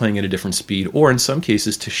recording is playing at a different speed, or in some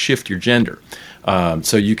cases to shift your gender.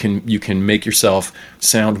 So you can make yourself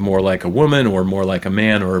sound more like a woman or more like a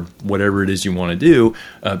man or whatever it is you want to do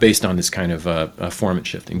based on this kind of formant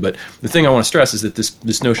shifting. But the thing I want to stress is that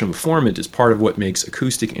this notion of a formant is part of what makes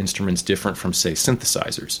acoustic instruments different from, say,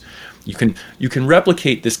 synthesizers. You can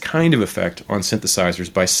replicate this kind of effect on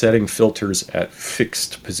synthesizers by setting filters at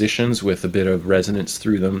fixed positions with a bit of resonance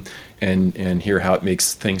through them, and hear how it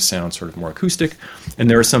makes things sound sort of more acoustic. And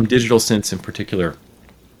there are some digital synths in particular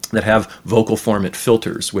that have vocal formant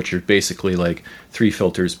filters, which are basically like 3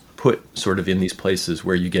 filters put sort of in these places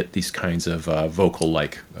where you get these kinds of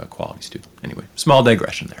vocal-like qualities too. Anyway, small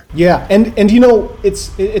digression there. Yeah, and you know,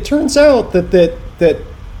 it turns out that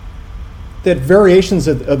variations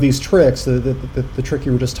of these tricks, the trick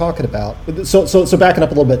you were just talking about. So backing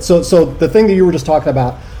up a little bit. So the thing that you were just talking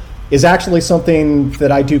about is actually something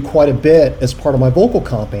that I do quite a bit as part of my vocal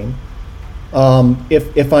comping.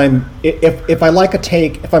 If I like a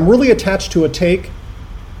take, if I'm really attached to a take,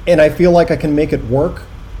 and I feel like I can make it work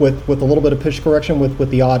with a little bit of pitch correction with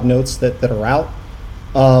the odd notes that are out,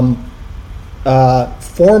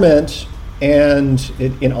 Formant and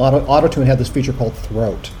in Auto-Tune had this feature called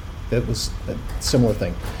Throat. It was a similar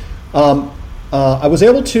thing. I was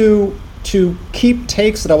able to keep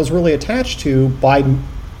takes that I was really attached to by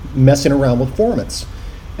messing around with formants.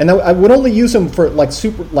 And I would only use them for like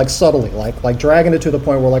subtly, like dragging it to the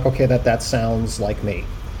point where okay, that sounds like me.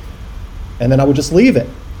 And then I would just leave it.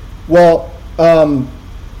 Well,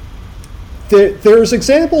 there's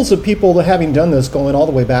examples of people that having done this going all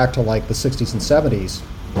the way back to like the 60s and 70s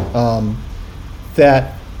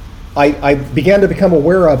that I began to become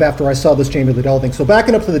aware of after I saw this Jamie Liddell thing. So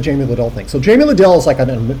backing up to the Jamie Liddell thing. So Jamie Liddell is like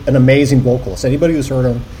an amazing vocalist. Anybody who's heard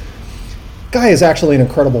him, guy is actually an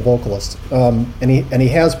incredible vocalist, and he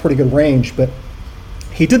has pretty good range. But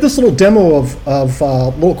he did this little demo of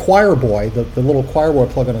Little Choir Boy, the Little Choir Boy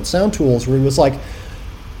plugin on Sound Tools, where he was like,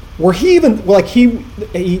 where he even like he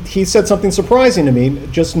said something surprising to me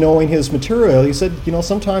just knowing his material. He said,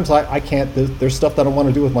 sometimes I can't. There's stuff that I want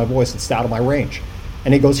to do with my voice. It's out of my range.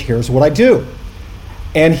 And he goes, here's what I do.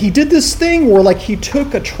 And he did this thing where like he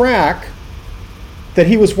took a track that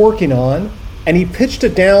he was working on and he pitched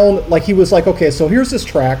it down. Like he was like, okay, so here's this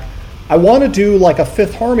track. I want to do like a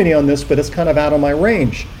fifth harmony on this, but it's kind of out of my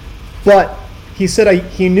range. But he said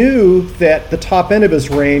he knew that the top end of his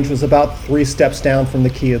range was about 3 steps down from the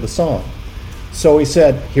key of the song. So he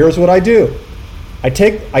said, here's what I do. I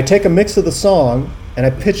take a mix of the song and I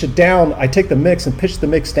pitch it down. I take the mix and pitch the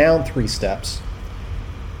mix down 3 steps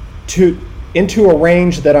into a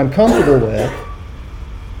range that I'm comfortable with,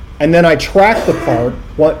 and then I track the part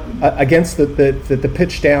against the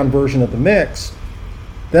pitch down version of the mix.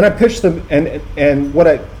 Then I pitch them, and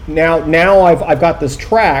what now I've got this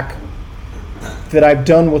track that I've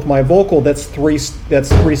done with my vocal that's three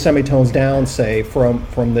semitones down, say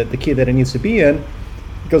from the key that it needs to be in.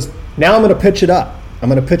 It goes, now I'm going to pitch it up. I'm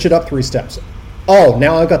going to pitch it up 3 steps. Oh,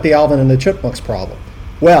 now I've got the Alvin and the Chipmunks problem.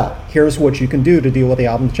 Well, here's what you can do to deal with the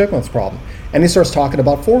Alvin and the Chipmunks problem. And he starts talking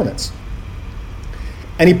about formants.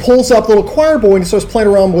 And he pulls up Little Choir Boy and he starts playing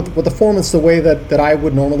around with the formants the way that I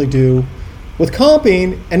would normally do with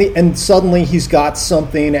comping. And suddenly he's got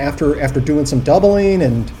something after doing some doubling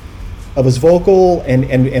and of his vocal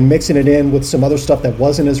and mixing it in with some other stuff that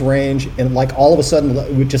was in his range. And like all of a sudden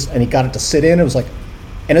and he got it to sit in. It was like,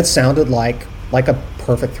 and it sounded like a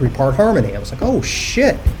perfect 3-part harmony. I was like, oh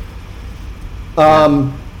shit.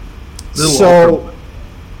 Little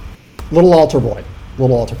Altar Boy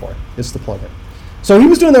is the plugin. So he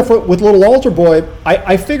was doing that with Little Altar Boy.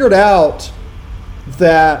 I figured out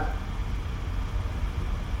that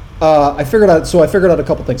I figured out a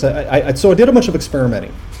couple things. So I did a bunch of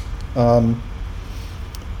experimenting.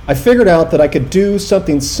 I figured out that I could do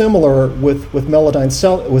something similar with Melodyne,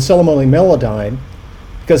 with Celamonie Melodyne,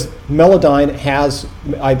 because Melodyne has,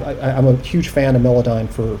 I'm a huge fan of Melodyne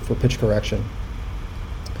for pitch correction.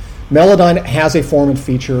 Melodyne has a formant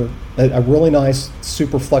feature, a really nice,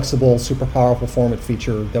 super flexible, super powerful formant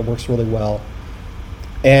feature that works really well.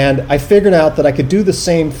 And I figured out that I could do the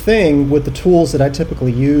same thing with the tools that I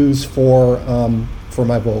typically use for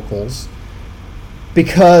my vocals,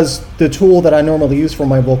 because the tool that I normally use for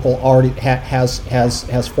my vocal already has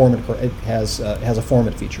formant, it has a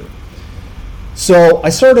formant feature. So I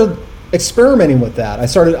started experimenting with that.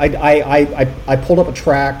 I pulled up a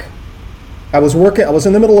track. I was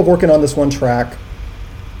in the middle of working on this one track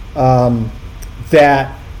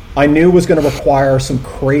that I knew was going to require some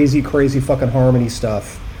crazy fucking harmony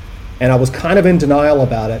stuff, and I was kind of in denial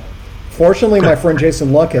about it. Fortunately, my friend Jason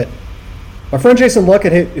Luckett,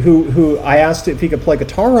 who I asked if he could play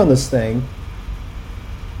guitar on this thing,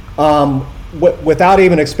 without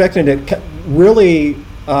even expecting it, really,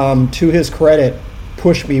 to his credit,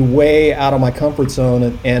 pushed me way out of my comfort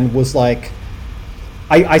zone and was like,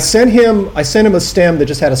 I sent him a stem that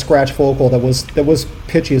just had a scratch vocal that was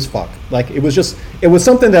pitchy as fuck. Like it was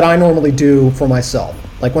something that I normally do for myself.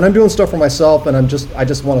 Like when I'm doing stuff for myself and I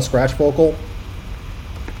just want a scratch vocal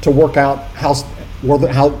to work out how what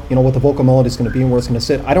the vocal melody is going to be and where it's going to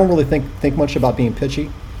sit. I don't really think much about being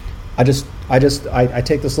pitchy. I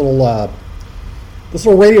take this little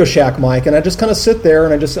Radio Shack mic and I just kind of sit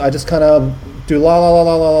there and I just kind of do la la la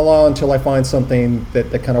la la la until I find something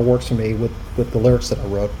that kind of works for me with the lyrics that I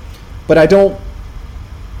wrote. But I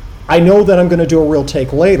know that I'm going to do a real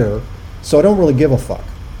take later, so I don't really give a fuck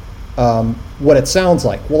what it sounds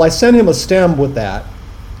like. Well, I sent him a stem with that,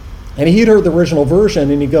 and he'd heard the original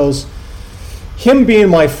version, and he goes, him being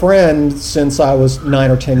my friend since I was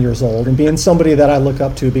 9 or 10 years old, and being somebody that I look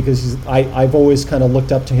up to because I've always kind of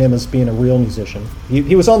looked up to him as being a real musician.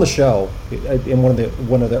 He was on the show in one of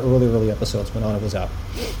the early episodes when Anna was out.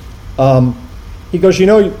 He goes, you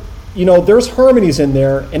know, there's harmonies in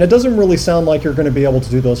there, and it doesn't really sound like you're going to be able to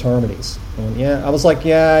do those harmonies. And yeah, I was like,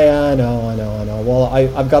 yeah, I know. Well,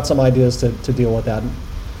 I've got some ideas to deal with that.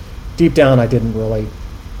 Deep down, I didn't really.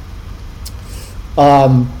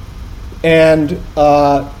 And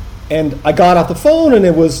I got off the phone, and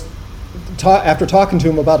it was after talking to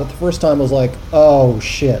him about it the first time, I was like, oh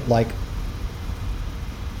shit! Like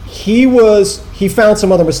he found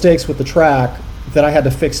some other mistakes with the track that I had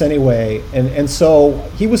to fix anyway, and so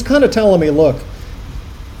he was kind of telling me, look,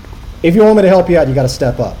 if you want me to help you out, you got to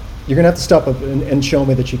step up. You're gonna have to step up and show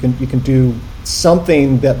me that you can do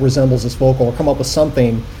something that resembles this vocal, or come up with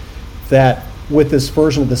something that with this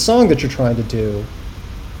version of the song that you're trying to do,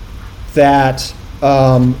 that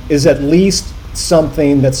is at least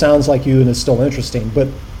something that sounds like you and is still interesting. But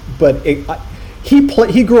he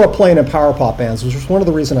grew up playing in power pop bands, which was one of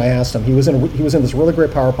the reasons I asked him. He was in this really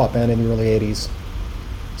great power pop band in the early '80s.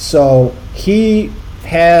 So he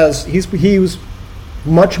was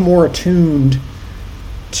much more attuned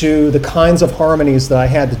to the kinds of harmonies that I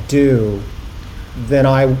had to do than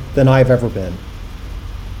I've ever been,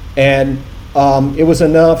 and it was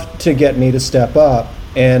enough to get me to step up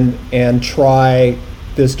and try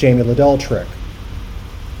this Jamie Liddell trick.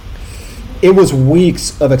 It was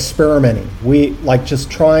weeks of experimenting. We just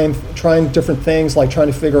trying different things, like trying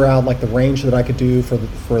to figure out like the range that I could do for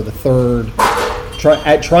the third.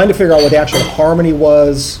 Trying to figure out what the actual harmony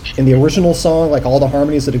was in the original song, like all the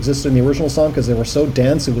harmonies that existed in the original song, because they were so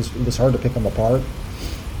dense, it was hard to pick them apart.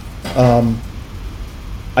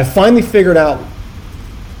 I finally figured out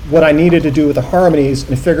what I needed to do with the harmonies,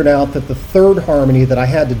 and figured out that the third harmony that I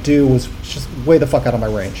had to do was just way the fuck out of my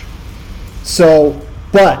range. So,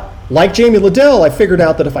 but like Jamie Liddell, I figured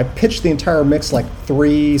out that if I pitched the entire mix like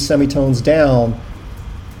 3 semitones down,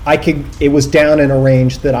 it was down in a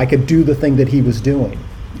range that I could do the thing that he was doing.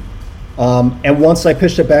 And once I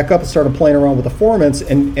pitched it back up and started playing around with the formants,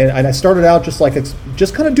 and I started out just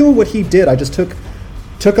kind of doing what he did. I just I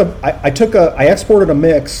exported a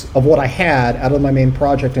mix of what I had out of my main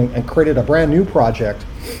project and created a brand new project,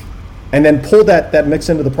 and then pulled that mix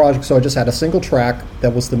into the project. So I just had a single track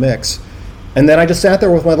that was the mix, and then I just sat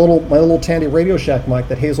there with my little Tandy Radio Shack mic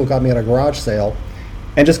that Hazel got me at a garage sale,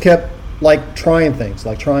 and just kept trying things.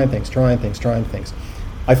 I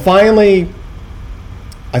finally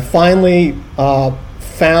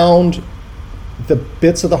found the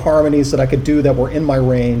bits of the harmonies that I could do that were in my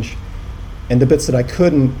range, and the bits that I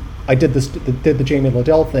couldn't, I did the Jamie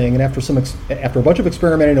Liddell thing. And after a bunch of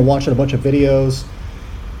experimenting and watching a bunch of videos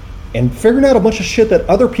and figuring out a bunch of shit that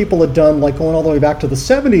other people had done, like going all the way back to the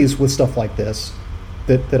 70s with stuff like this,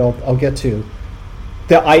 that I'll get to,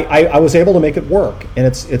 that I was able to make it work, and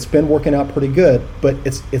it's been working out pretty good. But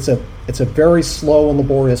it's a very slow and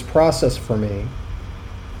laborious process for me,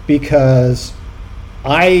 because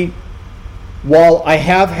while I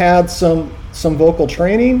have had some vocal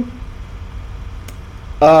training,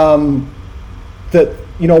 I'm not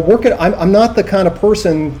the kind of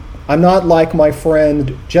person. I'm not like my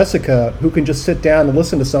friend Jessica, who can just sit down and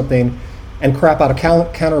listen to something and crap out a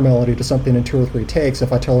counter melody to something in 2 or 3 takes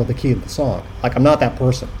if I tell her the key of the song. Like, I'm not that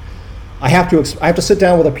person. I have to sit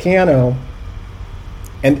down with a piano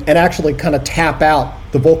and actually kind of tap out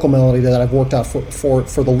the vocal melody that I've worked out for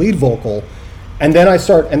the lead vocal, and then I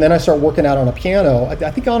start working out on a piano. I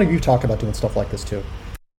think Anna, you talk about doing stuff like this too.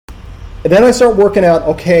 And then I start working out,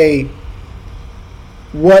 okay,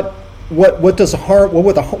 what would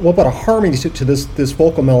a harmony to this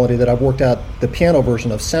vocal melody that I've worked out the piano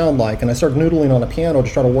version of sound like? And I start noodling on a piano to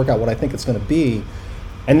try to work out what I think it's going to be,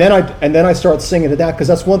 and then I start singing to that, because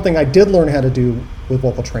that's one thing I did learn how to do with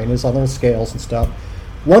vocal training, is I learned scales and stuff.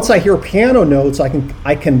 Once I hear piano notes, I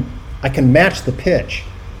can match the pitch.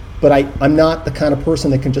 but I'm not the kind of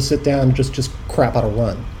person that can just sit down and just crap out a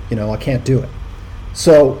run. I can't do it.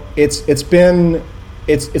 So it's been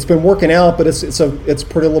working out, but it's a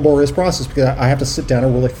pretty laborious process because I have to sit down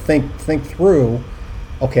and really think through.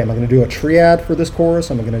 Okay, am I going to do a triad for this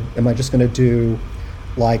chorus? Am I just going to do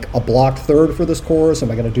like a blocked third for this chorus?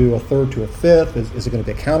 Am I going to do a third to a fifth? Is it going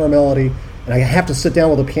to be a counter melody? And I have to sit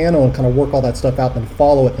down with a piano and kind of work all that stuff out and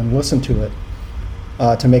follow it and listen to it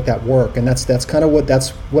to make that work. And that's kind of what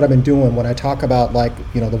I've been doing when I talk about like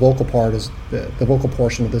the vocal part is the vocal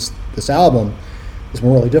portion of this album has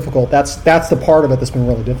been really difficult. That's the part of it that's been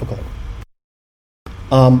really difficult.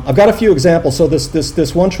 I've got a few examples. So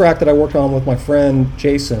this one track that I worked on with my friend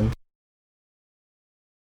Jason.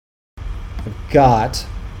 I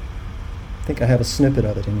think I have a snippet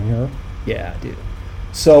of it in here. Yeah, I do.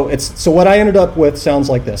 So what I ended up with sounds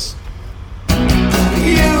like this.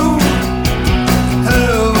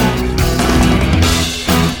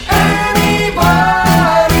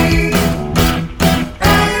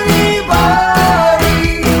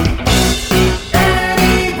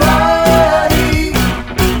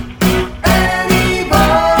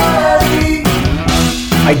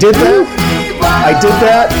 I did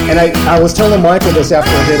that, and I was telling Michael this after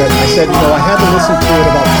I did it. I said, I had to listen to it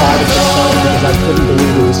about 5 or 6 times because I couldn't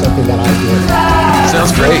believe it was something that I did.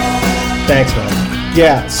 Sounds great. Thanks, man.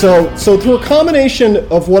 Yeah, so through a combination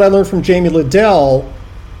of what I learned from Jamie Liddell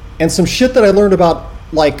and some shit that I learned about,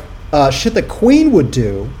 like shit that Queen would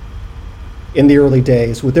do in the early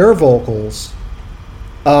days with their vocals,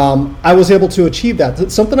 I was able to achieve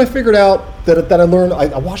that. Something I figured out that I learned,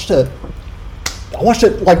 I watched it,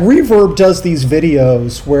 like Reverb does these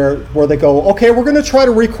videos where they go, okay, we're going to try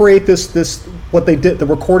to recreate this what they did, the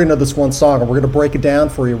recording of this one song, and we're going to break it down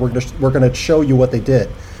for you. We're going to show you what they did.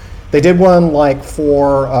 They did one like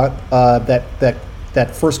for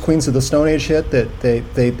that first Queens of the Stone Age hit that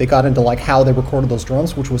they got into like how they recorded those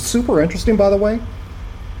drums, which was super interesting, by the way.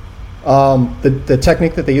 The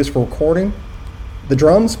technique that they used for recording the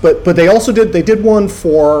drums, but they also did one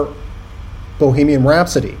for Bohemian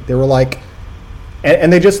Rhapsody. They were like.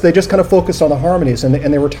 And they just kind of focused on the harmonies, and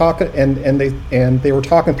they were talking and they were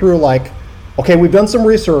talking through like, okay, we've done some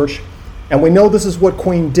research, and we know this is what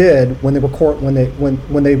Queen did when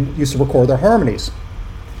they used to record their harmonies.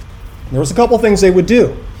 There was a couple things they would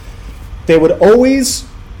do. They would always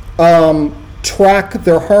track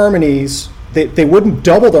their harmonies. They wouldn't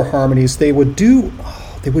double their harmonies. They would do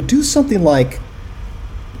something like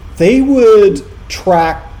they would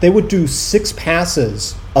do 6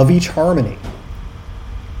 passes of each harmony.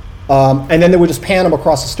 And then they would just pan them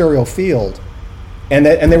across the stereo field, and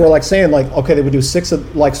they were like saying like, okay, they would do 6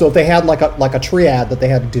 of like, so if they had like a triad that they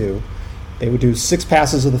had to do, they would do 6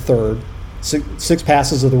 passes of the third, 6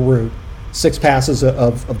 passes of the root, 6 passes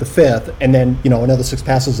of the fifth, and then another 6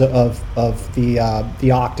 passes of the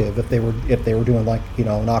octave if they were doing like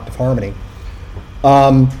an octave harmony.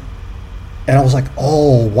 And I was like,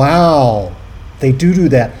 oh wow, they do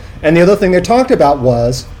that. And the other thing they talked about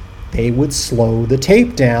was, they would slow the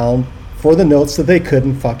tape down for the notes that they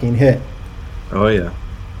couldn't fucking hit. Oh, yeah.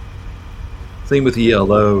 Same with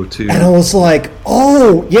ELO, too. And I was like,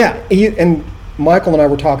 oh, yeah. And Michael and I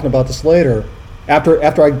were talking about this later. After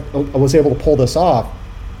I was able to pull this off,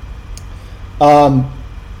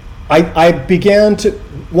 I began to...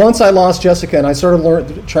 Once I lost Jessica and I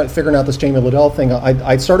started figuring out this Jamie Liddell thing,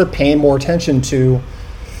 I started paying more attention to...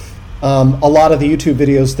 a lot of the YouTube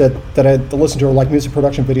videos that I listen to are like music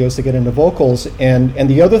production videos to get into vocals. And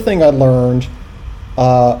the other thing I learned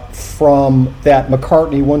from that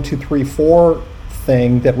McCartney 1, 2, 3, 4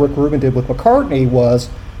 thing that Rick Rubin did with McCartney was,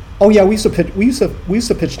 oh yeah, we used to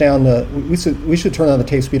pitch down we should turn down the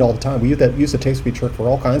tape speed all the time. We used the tape speed trick for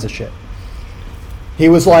all kinds of shit. He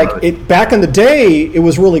was like, back in the day, it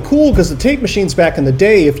was really cool because the tape machines back in the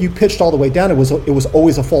day, if you pitched all the way down, it was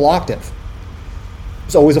always a full octave.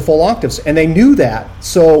 It's always a full octaves, and they knew that.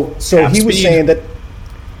 So he was saying that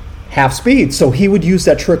half speed. So he would use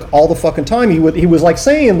that trick all the fucking time. He was like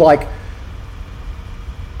saying like,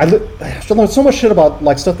 I learned so much shit about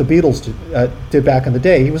like stuff the Beatles did back in the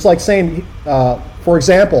day. He was like saying, for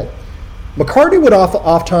example, McCartney would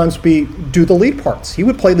oft times do the lead parts. He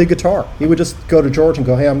would play the guitar. He would just go to George and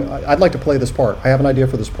go, hey, I'd like to play this part. I have an idea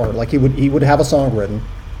for this part. Like he would have a song written.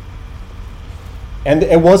 And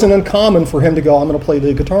it wasn't uncommon for him to go, I'm going to play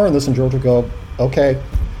the guitar in this, and George would go, okay.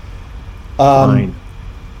 Fine.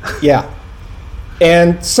 Yeah.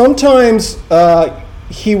 And sometimes there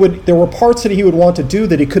were parts that he would want to do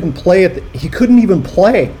that he couldn't play he couldn't even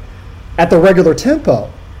play at the regular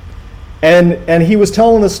tempo. And he was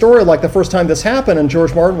telling the story like the first time this happened, and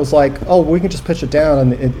George Martin was like, "Oh, we can just pitch it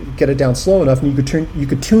down and get it down slow enough, and you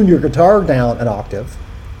could tune your guitar down an octave,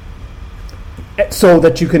 so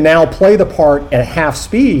that you can now play the part at half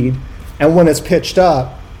speed, and when it's pitched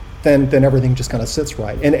up, then everything just kind of sits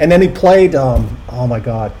right." And then he played, oh my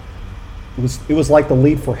God, it was like the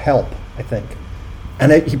lead for Help, I think,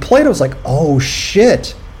 and he played. It was like, oh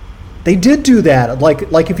shit, they did do that.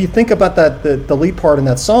 Like if you think about that, the lead part in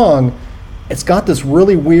that song. It's got this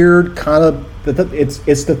really weird kind of,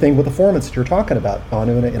 it's the thing with the performance that you're talking about,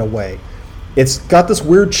 Anu, in a way. It's got this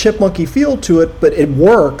weird chipmunky feel to it, but it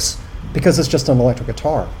works because it's just an electric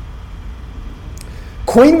guitar.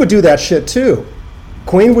 Queen would do that shit too.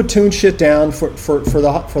 Queen would tune shit down for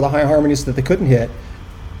the high harmonies that they couldn't hit,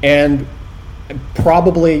 and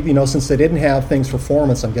probably, since they didn't have things for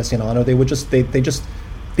performance, I'm guessing, Anu, they would just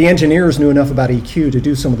the engineers knew enough about EQ to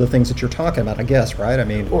do some of the things that you're talking about, I guess, right? I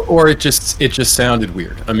mean, or it just sounded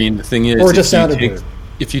weird. I mean, the thing is, or it just sounded weird.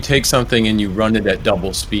 If you take something and you run it at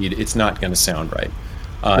double speed, it's not going to sound right.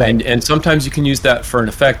 Right. And sometimes you can use that for an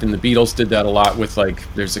effect, and the Beatles did that a lot with, like,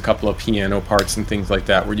 there's a couple of piano parts and things like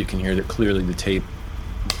that where you can hear that clearly the tape,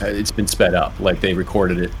 it's been sped up, like they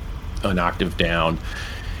recorded it an octave down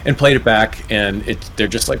and played it back, and they're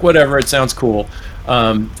just like, whatever, it sounds cool.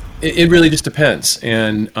 It really just depends,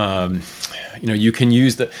 and you can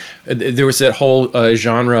use there was that whole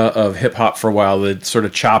genre of hip hop for a while, that sort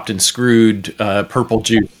of chopped and screwed Purple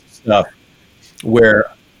Juice stuff,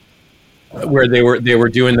 where they were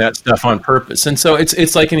doing that stuff on purpose. And so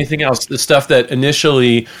it's like anything else, the stuff that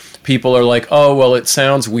initially people are like, oh well, it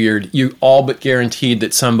sounds weird, you all but guaranteed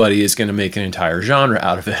that somebody is going to make an entire genre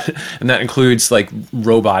out of it, and that includes like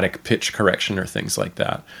robotic pitch correction or things like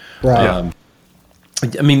that. Right.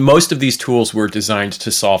 I mean, most of these tools were designed to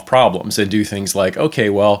solve problems and do things like, okay,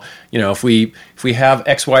 well, if we have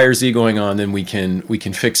X, Y, or Z going on, then we can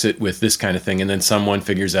fix it with this kind of thing. And then someone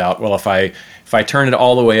figures out, well, if I turn it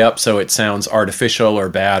all the way up so it sounds artificial or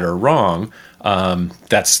bad or wrong,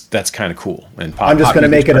 that's kind of cool. And I'm just going to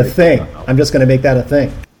make it a thing. I'm just going to make that a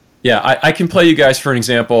thing. Yeah, I can play you guys for an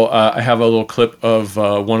example. I have a little clip of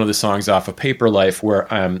one of the songs off of Paper Life where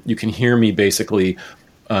you can hear me basically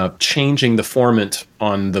changing the formant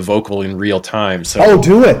on the vocal in real time. So,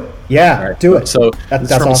 do it. Yeah, right. Do it. So that's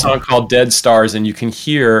from awesome. A song called Dead Stars, and you can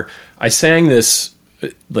hear, I sang this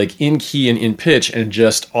like in key and in pitch and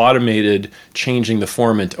just automated changing the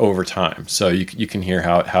formant over time. So you can hear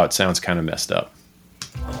how it sounds kind of messed up.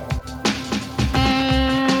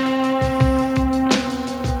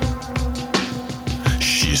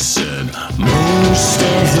 She said, most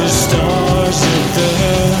of the stars up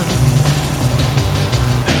there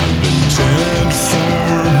dead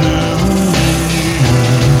for millions,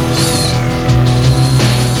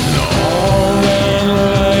 and all that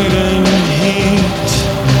light and heat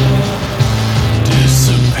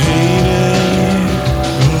dissipated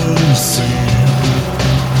unseen.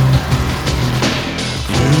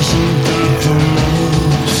 Isn't that the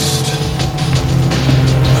most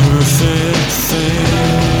perfect thing?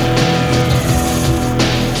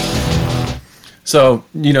 So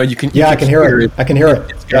you can. I can hear it. I can hear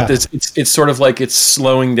it. It's got this. It's sort of like it's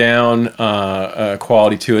slowing down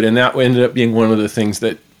quality to it, and that ended up being one of the things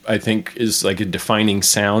that I think is like a defining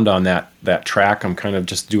sound on that track. I'm kind of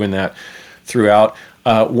just doing that throughout.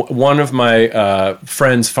 One of my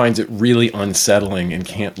friends finds it really unsettling and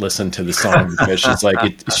can't listen to the song because she's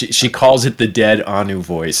like, she calls it the dead Anu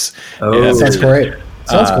voice. Oh, sounds great.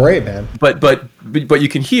 Sounds great, man. But you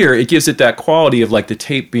can hear it gives it that quality of like the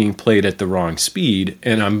tape being played at the wrong speed,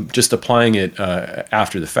 and I'm just applying it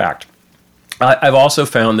after the fact. I've also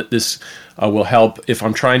found that this will help if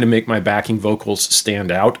I'm trying to make my backing vocals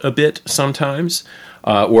stand out a bit sometimes,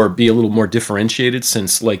 or be a little more differentiated,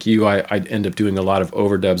 since like you, I end up doing a lot of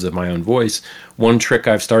overdubs of my own voice. One trick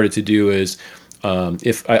I've started to do is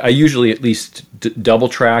if I usually at least double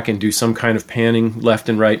track and do some kind of panning left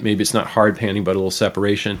and right. Maybe it's not hard panning, but a little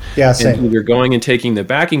separation. Yeah, same. And either going and taking the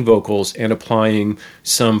backing vocals and applying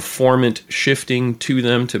some formant shifting to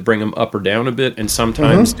them to bring them up or down a bit, and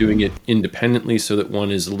sometimes doing it independently so that one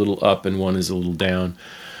is a little up and one is a little down.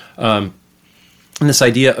 And this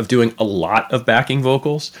idea of doing a lot of backing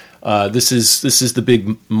vocals, this is the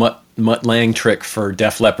big Mutt Lange trick for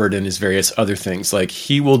Def Leppard and his various other things. Like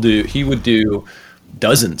he would do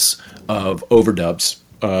dozens of overdubs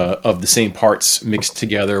of the same parts mixed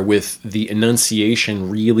together with the enunciation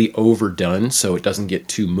really overdone so it doesn't get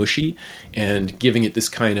too mushy, and giving it this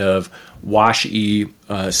kind of washy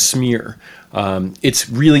smear. It's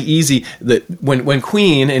really easy that when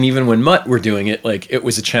Queen and even when Mutt were doing it, like, it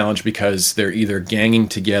was a challenge because they're either ganging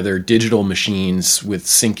together digital machines with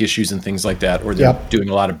sync issues and things like that, or they're doing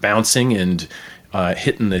a lot of bouncing and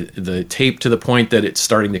hitting the tape to the point that it's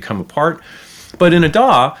starting to come apart. But in a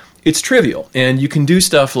DAW, it's trivial, and you can do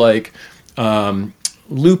stuff like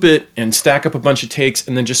loop it and stack up a bunch of takes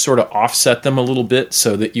and then just sort of offset them a little bit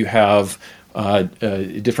so that you have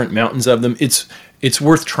different mountains of them. It's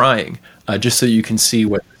worth trying, just so you can see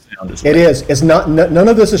what the sound is like. It is. It's not. None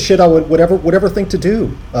of this is shit I would ever think to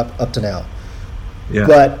do up to now. Yeah.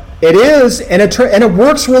 But it is, and it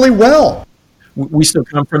works really well. We still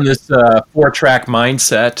come from this 4-track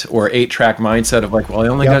mindset or 8-track mindset of like, well, I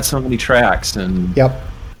only got so many tracks, and yeah.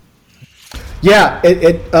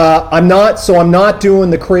 I'm not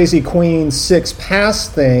doing the crazy Queen 6-pass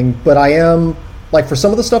thing, but I am, like, for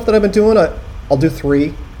some of the stuff that I've been doing, I'll do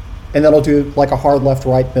 3, and then I'll do like a hard left,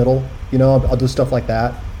 right, middle. You know, I'll do stuff like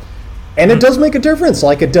that, and it does make a difference.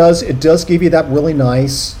 Like, it does give you that really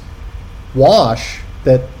nice wash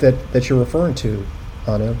that you're referring to,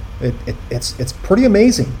 Anu. It's pretty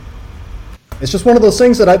amazing. It's just one of those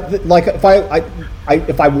things that I like.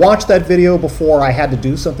 If I watched that video before I had to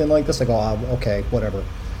do something like this, I go, okay, whatever.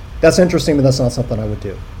 That's interesting, but that's not something I would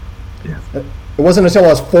do. Yeah. It wasn't until I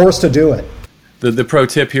was forced to do it. The pro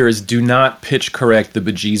tip here is do not pitch correct the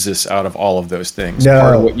bejesus out of all of those things. No,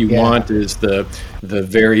 Part of what you want is the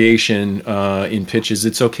variation in pitches.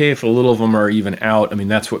 It's okay if a little of them are even out. I mean,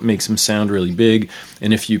 that's what makes them sound really big.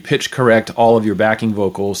 And if you pitch correct all of your backing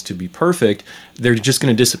vocals to be perfect, they're just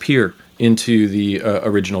going to disappear into the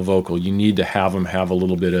original vocal. You need to have them have a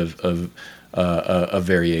little bit of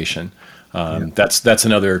variation. That's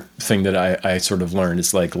another thing that I sort of learned.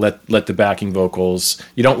 It's like let the backing vocals.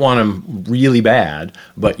 You don't want them really bad,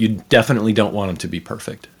 but you definitely don't want them to be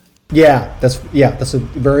perfect. Yeah, that's a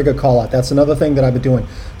very good call out. That's another thing that I've been doing.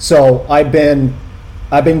 So I've been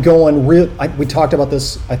going real. We talked about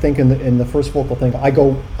this, I think, in the first vocal thing. I've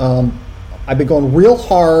been going real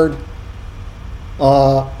hard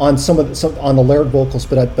on some on the layered vocals,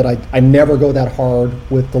 but I never go that hard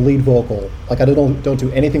with the lead vocal. Like, I don't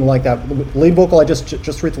do anything like that. Lead vocal, I just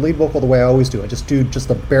treat the lead vocal the way I always do. I just do just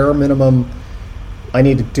the bare minimum I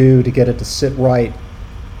need to do to get it to sit right,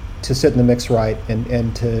 to sit in the mix right,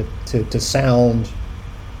 and to sound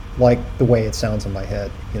like the way it sounds in my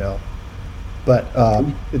head, you know. But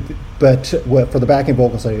for the backing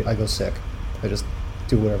vocals, I go sick. I just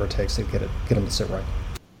do whatever it takes to get them to sit right.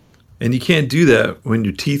 And you can't do that when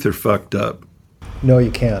your teeth are fucked up. No, you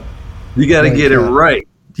can't. You got to get it right.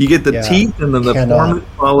 You get the teeth, and then the format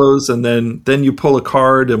follows, and then you pull a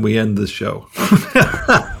card, and we end the show.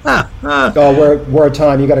 Oh, we're at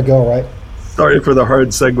time. You got to go, right? Sorry for the hard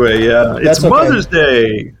segue. Yeah, That's it's Mother's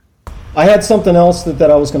Day. I had something else that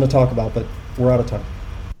I was going to talk about, but we're out of time.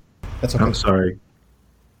 That's okay. I'm sorry.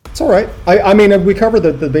 It's all right. I mean, we covered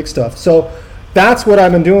the big stuff. So that's what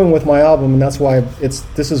I've been doing with my album, and that's why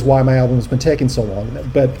this is why my album has been taking so long.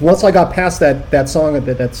 But once I got past that song,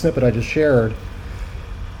 that snippet I just shared,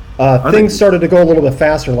 things started to go a little bit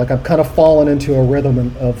faster. Like, I'm kind of fallen into a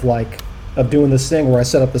rhythm of doing this thing where I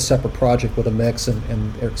set up this separate project with a mix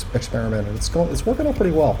and experiment, and it's working out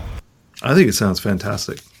pretty well. I think it sounds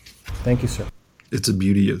fantastic. Thank you, sir. It's a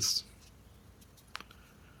beauteous.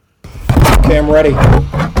 Okay, I'm ready.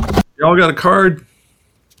 Y'all got a card?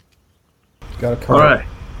 Got a card. All right.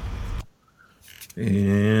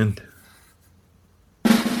 And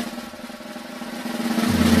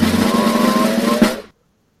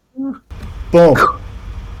boom.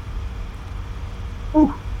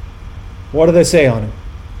 What do they say on it?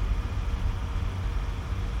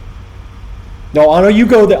 No, Anu, you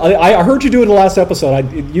go there. I heard you do it in the last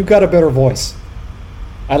episode. You got a better voice.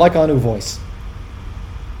 I like Anu voice.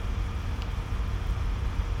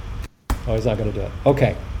 Oh, he's not going to do it.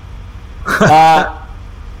 Okay.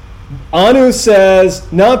 Anu says,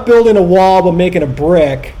 not building a wall, but making a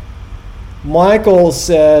brick. Michael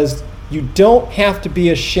says, you don't have to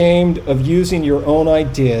be ashamed of using your own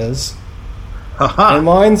ideas. And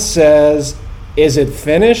mine says, is it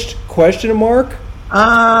finished? Question mark.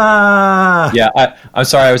 Yeah, I'm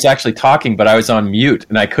sorry. I was actually talking, but I was on mute,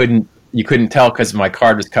 and you couldn't tell because my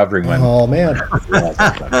card was covering my. Oh man.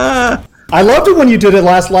 I loved it when you did it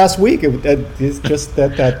last week. It's just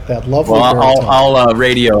that lovely. Well, I'll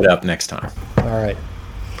radio it up next time. All right.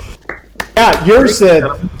 Yeah, yours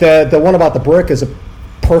the one about the brick is a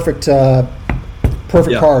perfect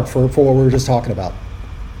card for what we were just talking about.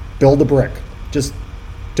 Build the brick. Just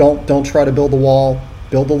don't try to build the wall.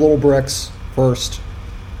 Build the little bricks first.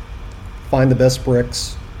 Find the best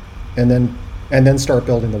bricks, and then start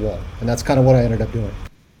building the wall. And that's kind of what I ended up doing.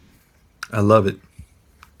 I love it.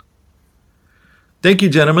 Thank you,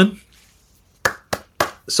 gentlemen.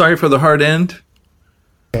 Sorry for the hard end.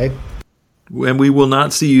 Okay. And we will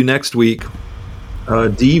not see you next week.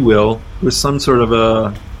 Dee will, with some sort of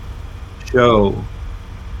a show.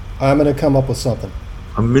 I'm going to come up with something.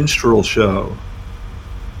 A minstrel show.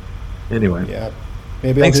 Anyway. Yeah.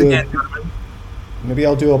 Maybe Thanks again, gentlemen. Maybe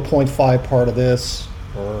I'll do a 0.5 part of this,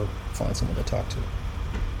 or find someone to talk to.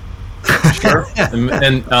 Sure.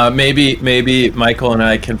 And maybe Michael and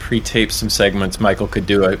I can pre-tape some segments. Michael could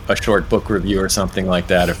do a short book review or something like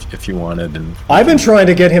that if you wanted. And I've been trying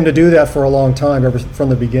to get him to do that for a long time, ever from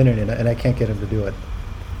the beginning, and I can't get him to do it.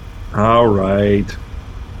 All right.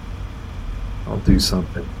 I'll do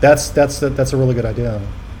something. That's a really good idea.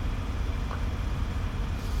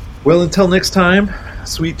 Well, until next time,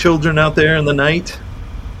 sweet children out there in the night,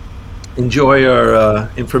 enjoy our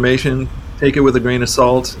information. Take it with a grain of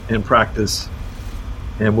salt and practice.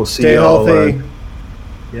 And we'll see Stay you all. healthy.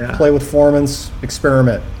 Yeah, Play with formants.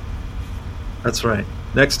 Experiment. that's right.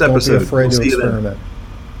 Next Don't episode. be afraid We'll to see you then. experiment.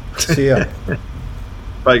 See ya.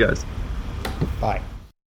 Bye, guys. Bye.